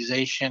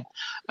organization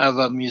of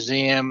a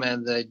museum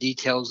and the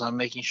details on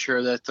making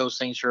sure that those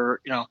things are,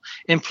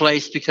 in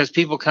place, because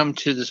people come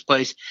to this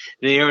place,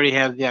 they already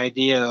have the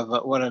idea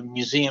of what a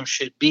museum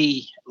should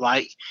be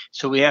like.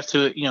 So we have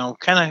to,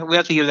 we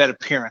have to give that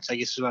appearance, I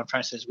guess is what I'm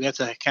trying to say. We have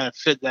to kind of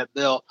fit that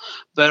bill.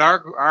 But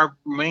our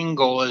main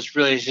goal is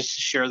just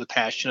to share the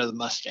passion of the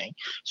Mustang.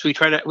 So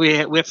we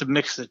have to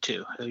mix the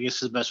two, I guess is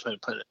the best way to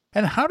put it.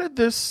 And how did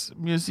this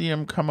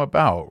museum come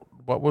about?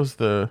 What was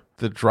the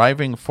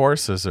driving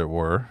force, as it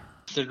were?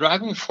 The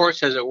driving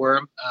force, as it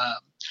were,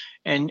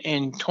 And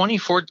in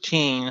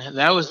 2014,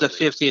 that was the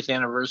 50th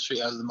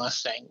anniversary of the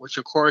Mustang, which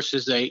of course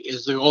is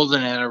the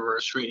golden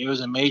anniversary. It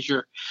was a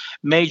major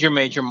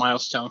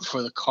milestone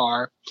for the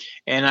car,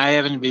 and I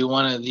happened to be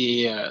one of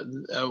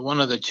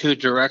the two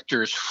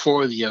directors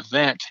for the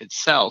event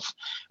itself.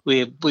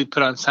 We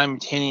put on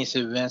simultaneous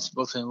events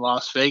both in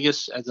Las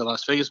Vegas at the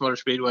Las Vegas Motor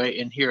Speedway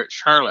and here at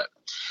Charlotte.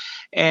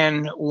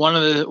 And one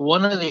of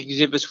the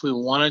exhibits we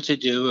wanted to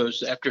do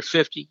was, after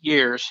 50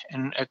 years,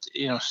 and at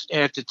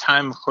the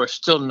time, of course,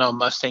 still no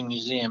Mustang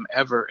museum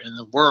ever in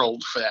the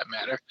world for that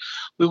matter,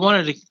 we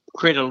wanted to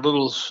create a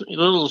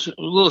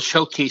little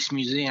showcase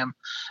museum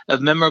of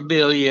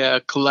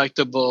memorabilia,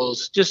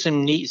 collectibles, just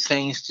some neat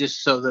things,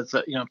 just so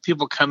that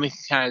people coming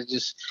can kind of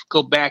just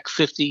go back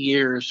 50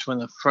 years when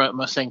the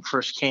Mustang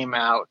first came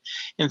out,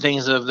 and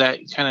things of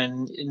that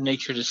kind of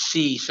nature, to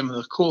see some of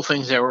the cool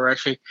things that were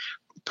actually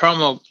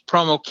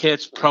promo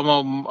kits,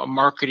 promo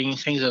marketing,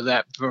 things of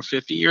that from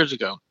 50 years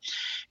ago.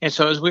 And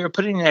so as we were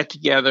putting that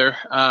together,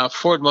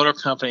 Ford Motor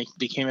Company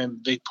became a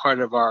big part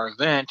of our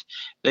event.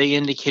 They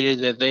indicated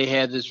that they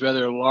had this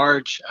rather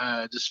large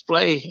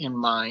display in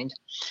mind,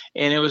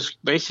 and it was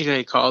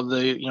basically called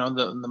the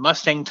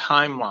Mustang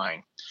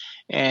Timeline.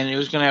 And it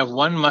was going to have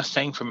one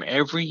Mustang from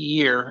every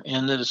year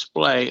in the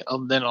display,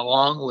 then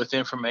along with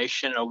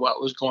information of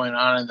what was going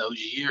on in those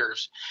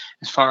years,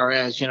 as far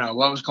as,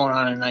 what was going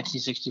on in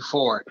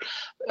 1964,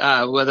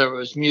 whether it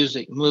was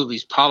music,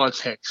 movies,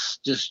 politics,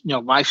 just,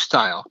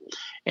 lifestyle.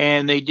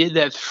 And they did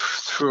that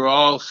through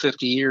all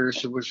 50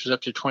 years, which was up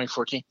to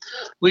 2014.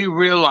 We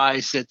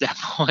realized at that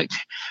point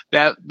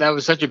that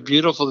was such a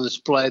beautiful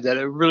display that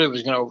it really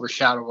was going to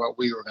overshadow what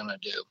we were going to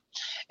do.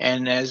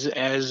 And as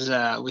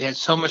we had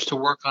so much to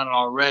work on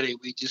already,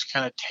 we just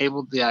kind of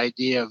tabled the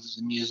idea of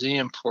the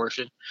museum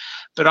portion,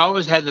 but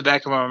always had in the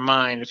back of our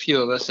mind, a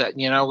few of us, that,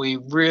 we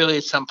really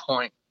at some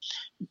point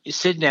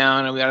sit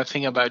down and we got to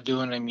think about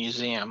doing a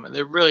museum.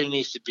 There really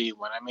needs to be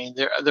one. I mean,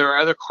 there are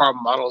other car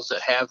models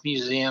that have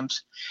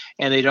museums,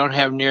 and they don't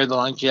have near the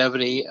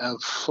longevity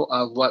of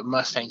what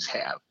Mustangs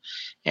have.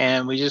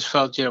 And we just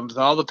felt, with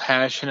all the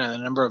passion and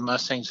the number of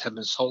Mustangs have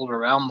been sold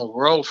around the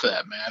world, for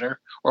that matter,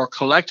 or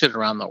collected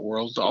around the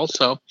world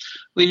also,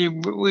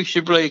 we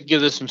should really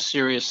give this some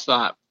serious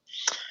thought.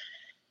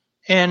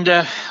 And,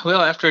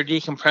 after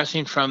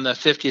decompressing from the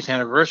 50th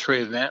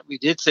anniversary event, we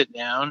did sit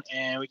down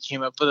and we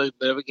came up with a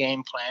bit of a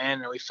game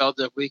plan, and we felt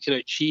that if we could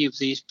achieve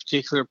these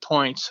particular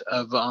points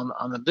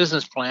on the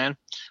business plan,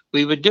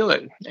 we would do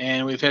it.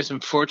 And we've had some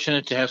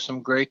fortunate to have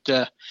some great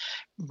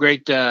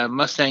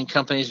Mustang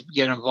companies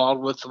get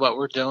involved with what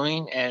we're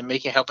doing and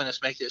helping us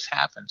make this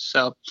happen.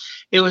 So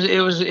it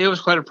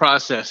was quite a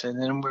process.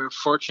 And then we were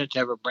fortunate to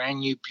have a brand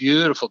new,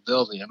 beautiful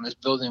building. And this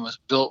building was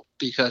built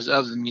because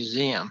of the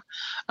museum.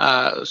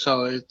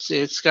 So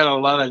it's got a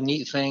lot of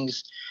neat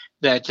things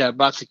that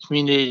brought the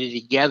community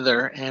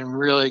together and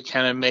really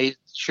kind of made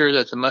sure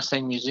that the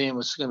Mustang Museum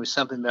was going to be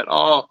something that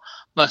all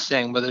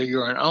Mustang, whether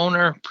you're an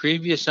owner,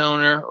 previous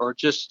owner, or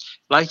just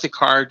like the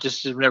car,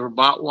 just have never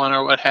bought one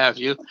or what have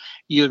you,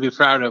 you would be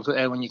proud of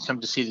when you come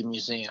to see the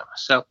museum.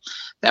 So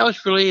that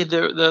was really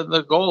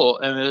the goal.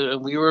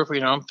 And we were,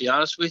 be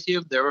honest with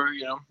you, there were,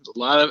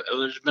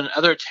 there's been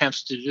other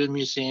attempts to do the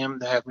museum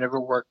that have never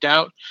worked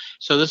out.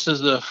 So this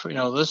is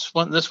this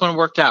one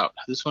worked out.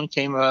 This one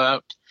came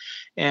out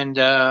and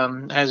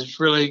has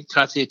really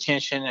caught the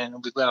attention, and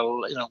we've got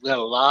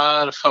a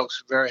lot of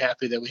folks very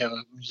happy that we have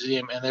a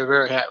museum, and they're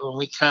very happy when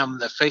we come.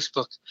 The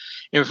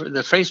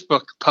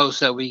Facebook posts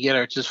that we get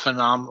are just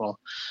phenomenal.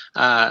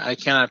 I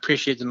cannot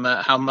appreciate them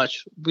how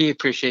much we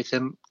appreciate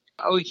them.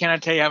 We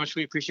cannot tell you how much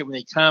we appreciate when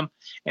they come,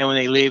 and when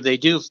they leave, they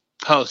do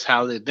post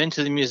how they've been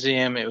to the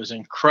museum. It was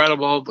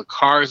incredible. The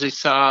cars they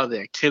saw, the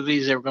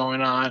activities that were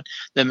going on,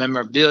 the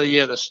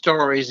memorabilia, the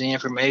stories, the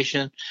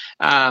information.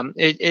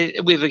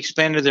 We've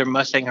expanded their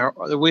Mustang.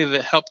 We've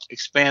helped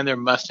expand their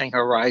Mustang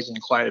horizon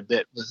quite a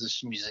bit with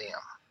this museum.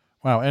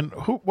 Wow! And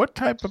what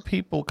type of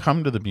people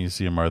come to the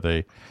museum? Are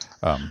they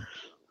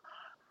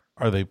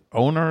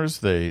owners?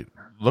 They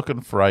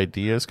looking for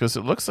ideas? Because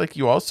it looks like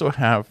you also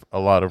have a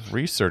lot of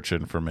research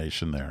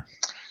information there.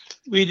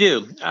 We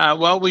do.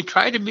 We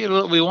tried to be that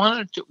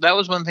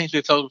was one of the things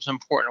we felt was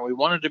important. We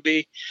wanted to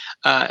be,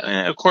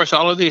 and of course,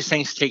 all of these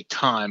things take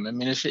time. I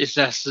mean, it's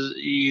just,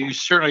 you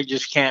certainly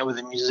just can't with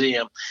a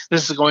museum.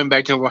 This is going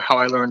back to how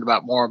I learned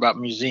more about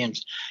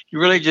museums. You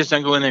really just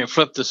don't go in there and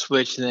flip the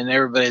switch, and then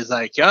everybody's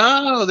like,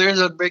 oh,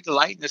 there's a big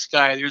light in the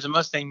sky. There's a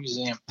Mustang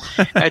museum.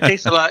 It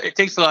takes a lot. It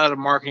takes a lot of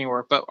marketing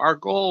work, but our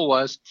goal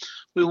was,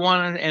 we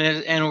wanted,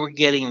 and we're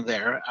getting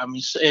there. I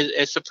mean,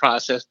 it's a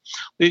process.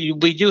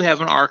 We do have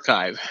an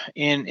archive.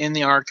 In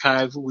the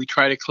archive, we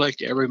try to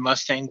collect every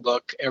Mustang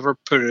book ever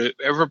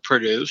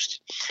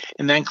produced,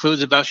 and that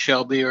includes about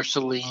Shelby or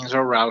Salines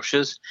or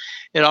Roush's.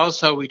 And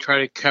also, we try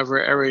to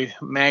cover every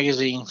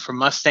magazine from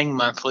Mustang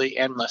Monthly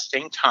and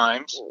Mustang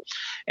Times.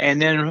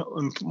 And then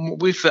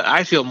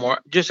I feel more,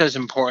 just as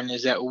important,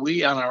 is that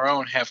we on our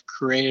own have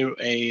created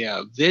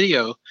a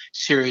video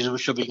series,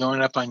 which will be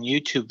going up on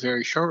YouTube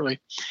very shortly.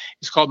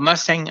 It's called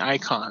Mustang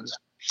Icons.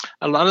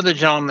 a lot of the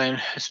gentlemen,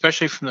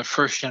 especially from the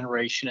first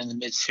generation in the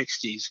mid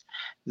 60s,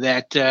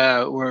 that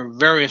were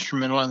very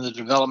instrumental in the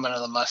development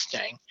of the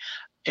Mustang,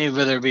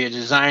 whether it be a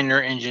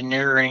designer,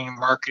 engineering,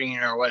 marketing,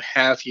 or what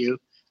have you,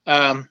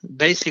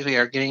 basically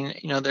are getting,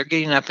 they're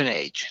getting up in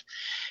age.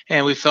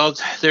 And we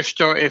felt their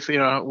story, if,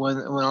 when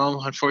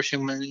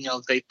unfortunately,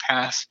 when, they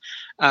pass,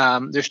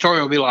 their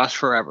story will be lost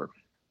forever.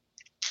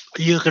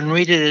 You can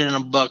read it in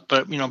a book,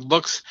 but,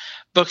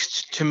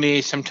 books to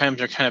me sometimes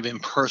are kind of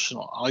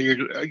impersonal. All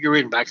you're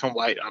reading black and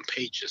white on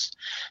pages.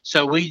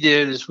 So we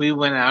did is we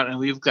went out and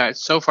we've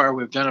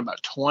done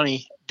about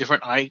 20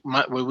 different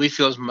what we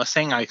feel is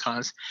Mustang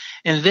icons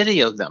and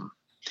videoed them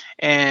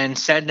and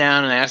sat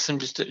down and asked them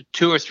just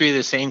 2 or 3 of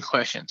the same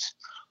questions.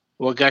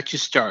 What got you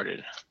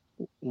started?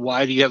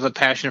 Why do you have a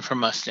passion for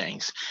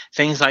Mustangs?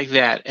 Things like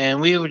that.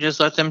 And we would just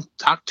let them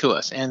talk to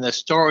us. And the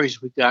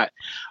stories we got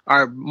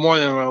are more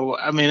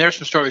than, there's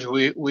some stories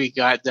we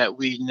got that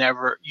you'll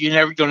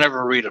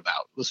never read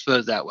about. Let's put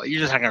it that way.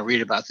 You're just not going to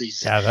read about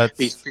these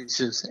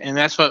pieces. And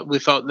that's what we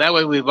felt. That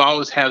way we've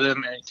always had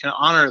them and can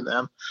honor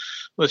them.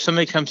 When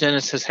somebody comes in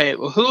and says, hey,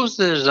 well, who's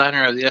the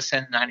designer of the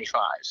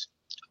SN95s?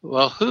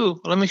 Well,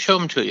 who? Let me show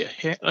him to you.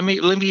 Here, let me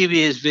give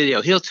you his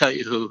video. He'll tell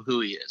you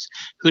who he is.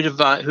 Who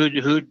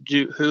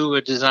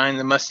designed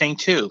the Mustang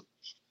II?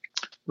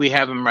 We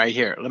have him right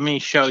here. Let me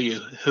show you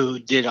who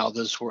did all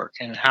this work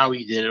and how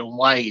he did it and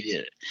why he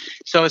did it.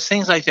 So it's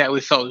things like that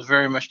we felt was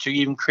very much to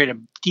even create a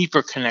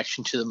deeper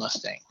connection to the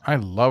Mustang. I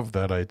love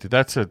that idea.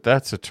 That's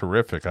a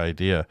terrific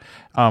idea.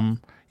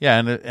 Yeah,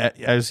 and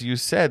as you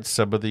said,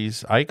 some of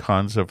these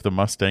icons of the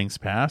Mustang's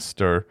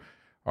past are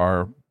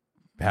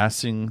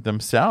passing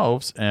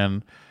themselves,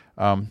 and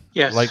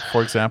yes. Like,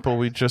 for example,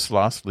 we just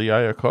lost Lee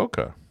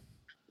Iacocca.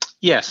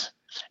 Yes.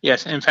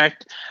 In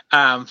fact,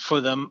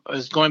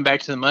 going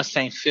back to the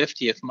Mustang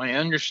 50th, my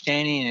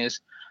understanding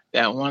is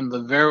that one of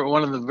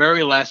the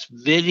very last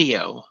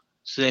videos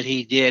that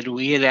he did,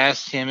 we had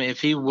asked him if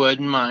he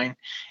wouldn't mind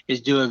is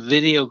do a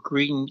video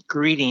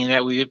greeting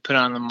that we would put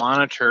on the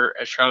monitor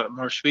at Charlotte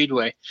Motor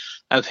Speedway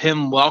of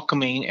him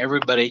welcoming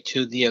everybody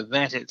to the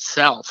event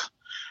itself.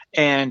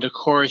 And of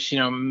course,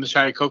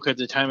 Mr. Iacocca at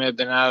the time had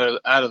been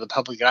out of the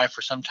public eye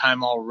for some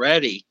time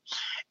already.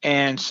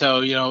 And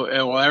so,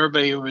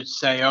 everybody would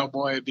say, oh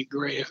boy, it'd be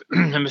great if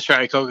Mr.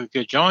 Iacocca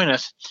could join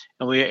us.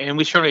 And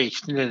we certainly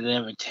extended an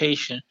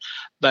invitation,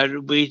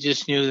 but we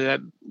just knew that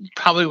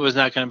probably was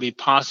not going to be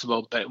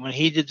possible. But when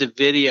he did the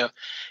video,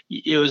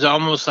 it was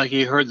almost like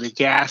you heard the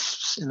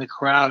gasps in the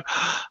crowd.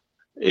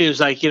 It was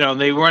like,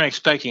 they weren't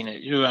expecting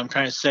it. What I'm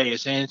trying to say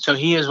is, and so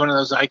he is one of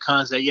those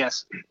icons that,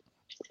 yes.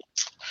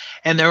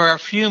 And there are a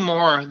few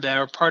more that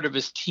are part of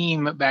his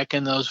team back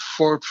in those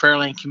Ford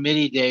Fairlane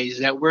committee days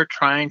that we're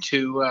trying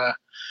to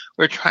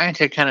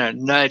kind of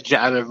nudge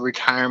out of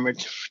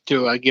retirement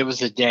to give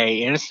us a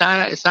day. And it's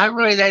not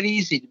really that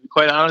easy, to be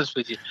quite honest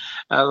with you.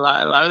 A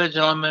lot of the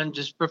gentlemen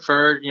just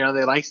prefer,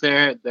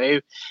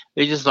 they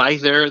just like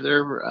their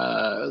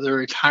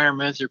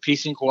retirement, their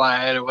peace and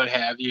quiet or what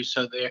have you.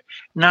 So they're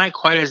not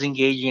quite as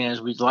engaging as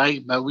we'd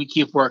like, but we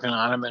keep working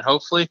on them, and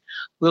hopefully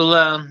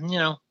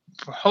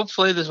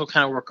hopefully this will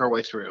kind of work our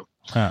way through.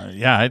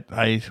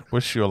 I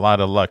wish you a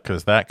lot of luck,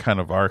 because that kind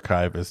of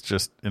archive is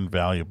just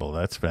invaluable.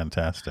 That's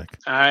fantastic.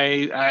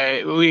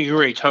 We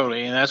agree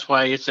totally, and that's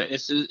why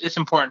it's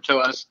important to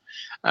us.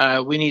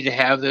 We need to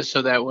have this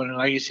so that when,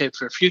 like you said,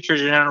 for future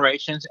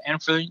generations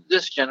and for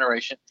this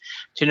generation,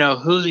 to know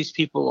who these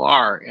people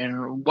are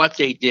and what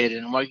they did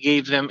and what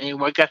gave them and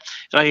what got.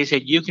 Like I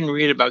said, you can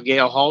read about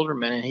Gail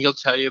Halderman and he'll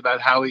tell you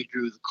about how he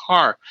drew the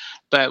car.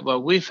 But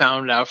what we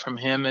found out from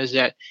him is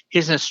that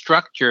his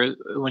instructor,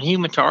 when he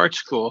went to art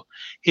school,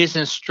 his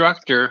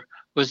instructor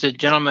was the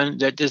gentleman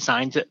that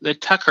designed the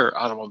Tucker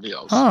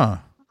automobiles. Huh.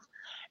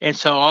 And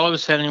so all of a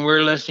sudden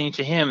we're listening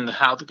to him,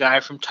 how the guy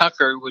from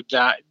Tucker would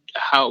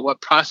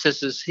what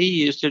processes he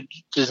used to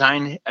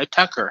design a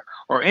Tucker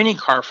or any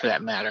car for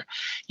that matter.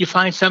 You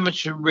find so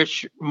much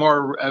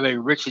more of a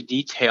rich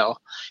detail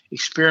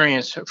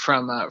experience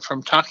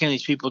from talking to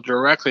these people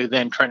directly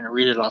than trying to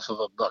read it off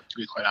of a book, to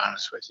be quite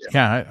honest with you.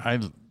 Yeah,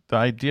 the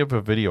idea of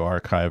a video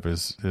archive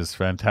is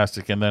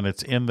fantastic, and then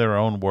it's in their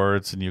own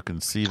words, and you can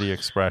see the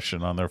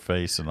expression on their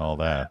face and all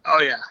that. Oh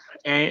yeah.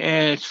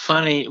 And it's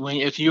funny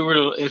if you were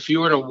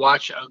to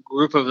watch a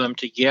group of them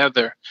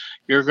together,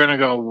 you're going to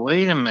go,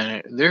 wait a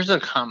minute, there's a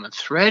common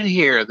thread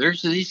here.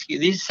 There's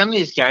some of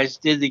these guys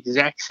did the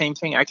exact same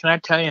thing. I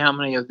cannot tell you how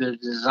many of the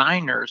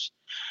designers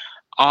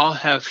all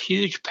have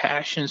huge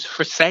passions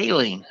for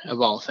sailing, of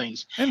all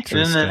things. Interesting.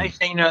 And then the next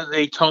thing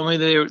they told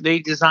me they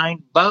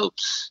designed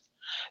boats.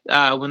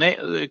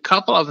 A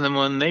couple of them,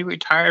 when they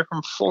retired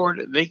from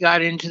Ford, they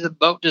got into the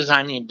boat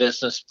designing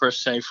business per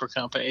se for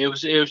company. It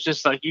was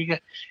just like,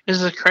 this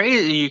is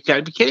crazy. You got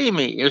to be kidding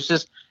me. It was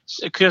just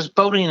because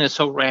boating is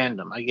so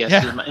random, I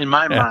guess, in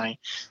my mind.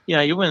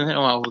 You wouldn't think,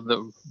 well,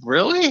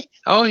 really?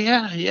 Oh,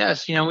 yeah,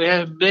 yes. We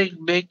had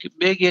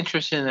big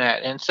interest in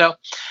that. And so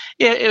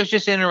it was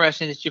just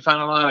interesting that you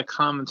found a lot of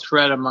common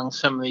thread among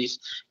some of these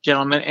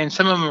gentlemen. And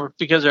some of them,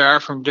 because they are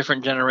from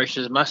different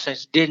generations of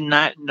Mustangs, did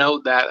not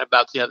know that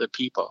about the other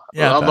people.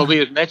 Yeah, although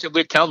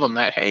we'd tell them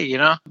that, hey,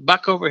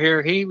 Buck over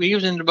here, he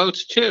was into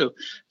boats too.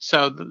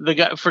 So the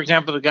guy, for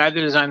example, the guy that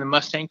designed the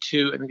Mustang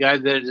II and the guy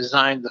that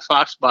designed the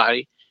Fox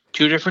body,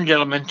 two different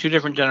gentlemen, two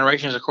different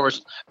generations, of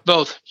course,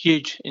 both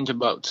huge into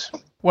boats.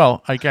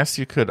 Well, I guess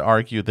you could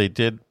argue they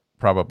did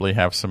probably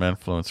have some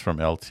influence from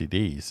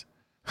LTDs.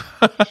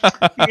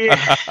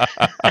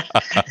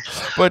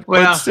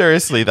 But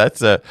seriously,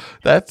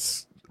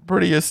 that's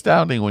pretty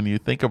astounding when you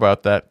think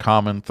about that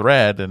common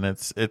thread, and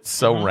it's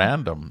so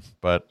random.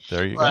 But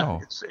there you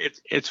go.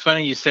 It's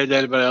funny you said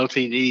that about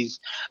LTDs.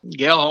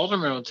 Gail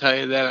Halderman will tell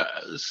you that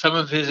some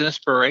of his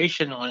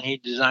inspiration when he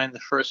designed the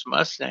first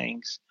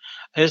Mustangs,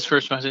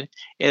 it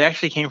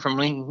actually came from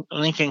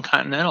Lincoln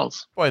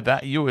Continentals. Boy,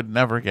 that you would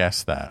never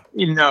guess that.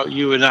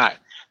 You would not.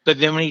 But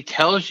then when he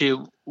tells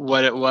you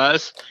what it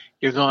was,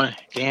 you're going,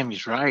 damn,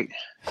 he's right.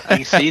 I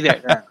can see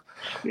that now.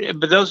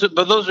 But those are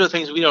the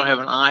things we don't have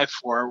an eye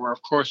for. Where,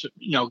 of course,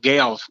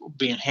 Gail,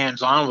 being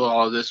hands-on with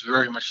all of this,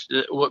 very much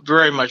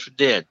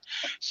did.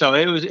 So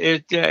it was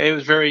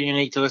very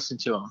unique to listen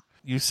to him.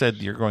 You said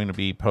you're going to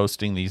be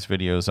posting these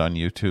videos on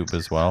YouTube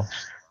as well.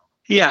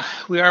 Yeah,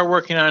 we are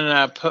working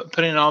on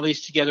putting all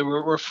these together.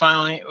 We're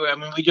finally. I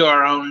mean, we do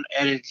our own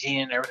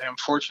editing and everything.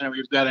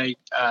 Unfortunately,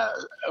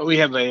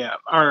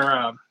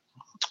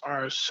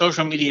 our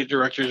social media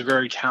director is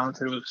very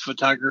talented with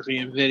photography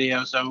and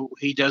video, so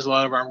he does a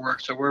lot of our work.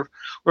 So we're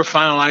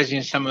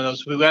finalizing some of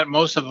those. We've got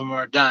most of them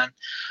are done,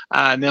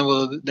 and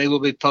then they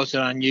will be posted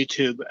on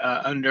YouTube.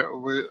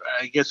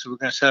 I guess we're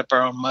going to set up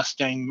our own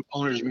Mustang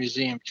Owners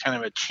Museum, kind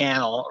of a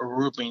channel or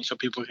grouping, so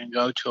people can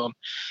go to them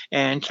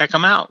and check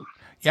them out.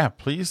 Yeah,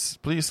 please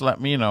let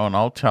me know, and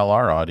I'll tell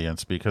our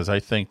audience, because I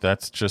think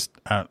that's just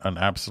an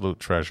absolute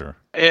treasure.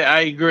 I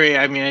agree.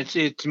 I mean,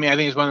 to me, I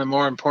think it's one of the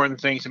more important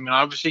things. I mean,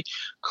 obviously,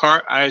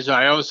 as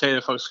I always say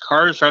to folks,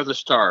 cars are the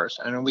stars.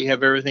 I mean, we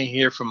have everything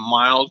here from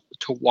mild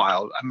to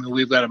wild. I mean,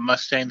 we've got a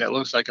Mustang that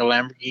looks like a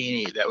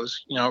Lamborghini that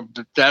was,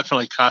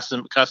 definitely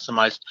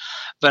customized.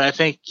 But I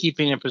think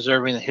keeping and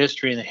preserving the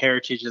history and the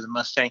heritage of the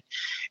Mustang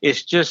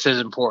is just as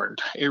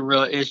important. It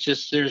really is.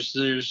 Just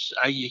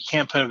you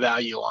can't put a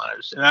value on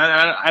it. And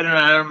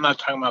I'm not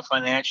talking about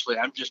financially.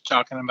 I'm just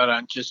talking about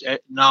on just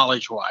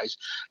knowledge-wise.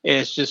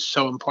 It's just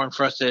so important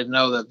for us to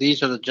know that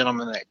these are the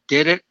gentlemen that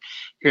did it.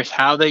 Here's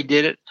how they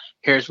did it.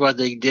 Here's what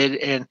they did.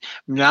 And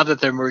now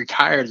that they're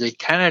retired, they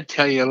kind of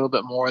tell you a little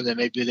bit more than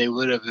maybe they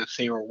would have if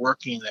they were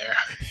working there.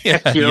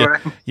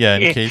 Yeah,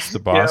 in case the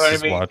boss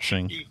is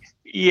watching.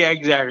 Yeah,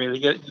 exactly. They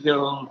get a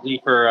little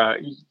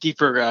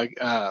deeper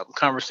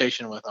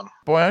conversation with them.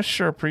 Boy, I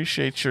sure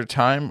appreciate your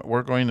time.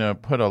 We're going to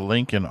put a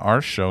link in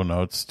our show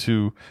notes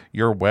to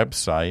your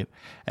website.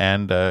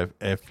 And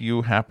if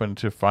you happen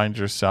to find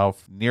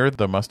yourself near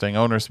the Mustang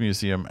Owners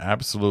Museum,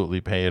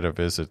 absolutely pay it a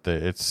visit.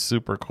 It's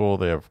super cool.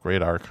 They have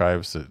great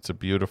archives. It's a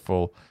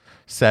beautiful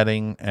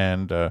setting,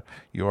 and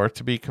you are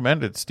to be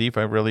commended, Steve.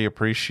 I really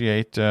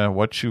appreciate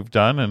what you've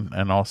done,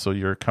 and also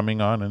your coming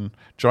on and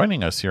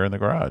joining us here in the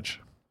garage.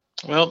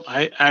 Well,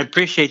 I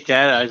appreciate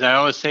that. As I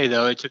always say,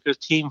 though, it took a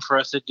team for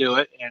us to do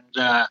it, and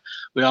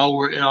we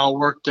all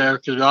worked there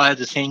because we all had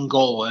the same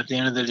goal. At the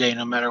end of the day,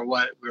 no matter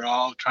what, we were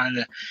all trying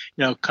to,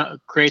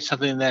 create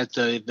something that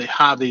the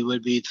hobby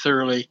would be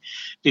thoroughly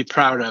be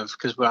proud of.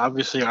 Because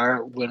obviously,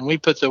 when we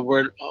put the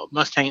word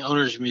Mustang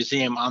Owners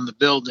Museum on the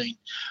building,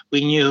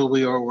 we knew who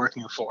we were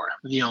working for,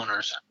 the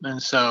owners.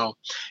 And so,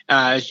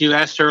 as you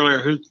asked earlier,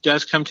 who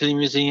does come to the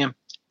museum?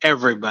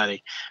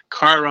 Everybody,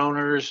 car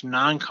owners,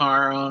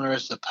 non-car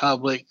owners, the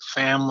public,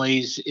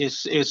 families.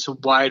 It's a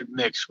wide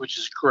mix, which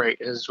is great.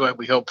 Is what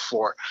we hope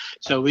for.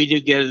 So we do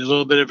get a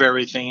little bit of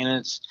everything, and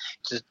it's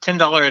a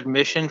 $10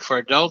 admission for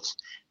adults.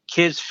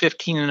 Kids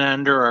 15 and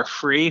under are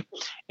free.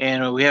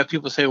 And we have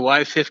people say,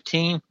 why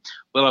 15?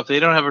 Well, if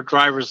they don't have a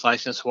driver's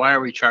license, why are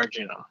we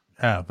charging them?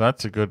 Yeah,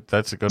 that's a good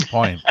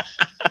point.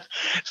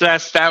 So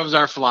that was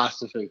our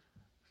philosophy.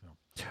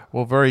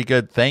 Well, very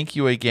good. Thank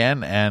you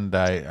again, and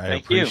I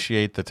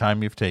appreciate the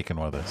time you've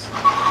taken with us.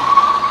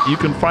 You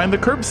can find the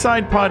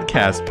Curbside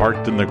Podcast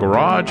Parked in the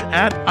Garage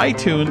at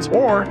iTunes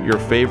or your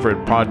favorite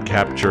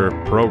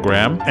podcatcher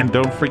program. And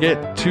don't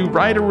forget to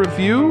write a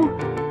review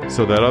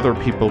so that other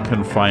people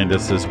can find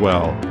us as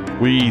well.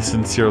 We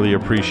sincerely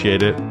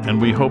appreciate it,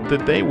 and we hope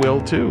that they will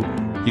too.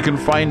 You can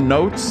find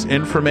notes,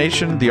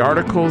 information, the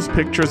articles,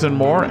 pictures, and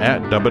more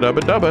at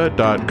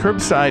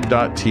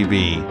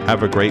www.curbside.tv.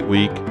 Have a great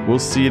week. We'll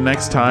see you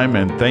next time,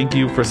 and thank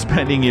you for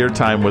spending your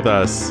time with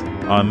us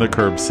on the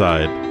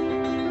Curbside.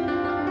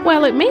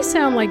 While it may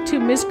sound like two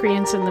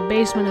miscreants in the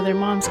basement of their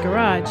mom's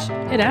garage,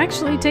 it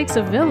actually takes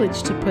a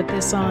village to put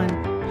this on.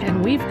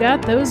 and we've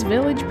got those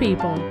village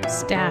people.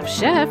 Staff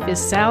chef is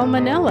Sal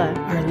Manella.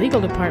 Our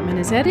legal department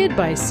is headed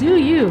by Sue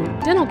Yu.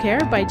 Dental care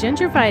by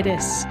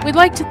Gingivitis. We'd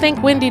like to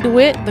thank Wendy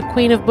DeWitt, the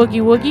Queen of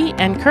Boogie Woogie,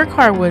 and Kirk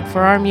Harwood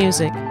for our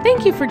music.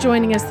 Thank you for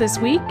joining us this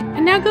week,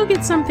 and now go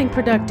get something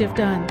productive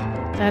done.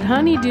 That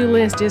honey-do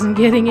list isn't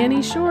getting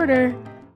any shorter.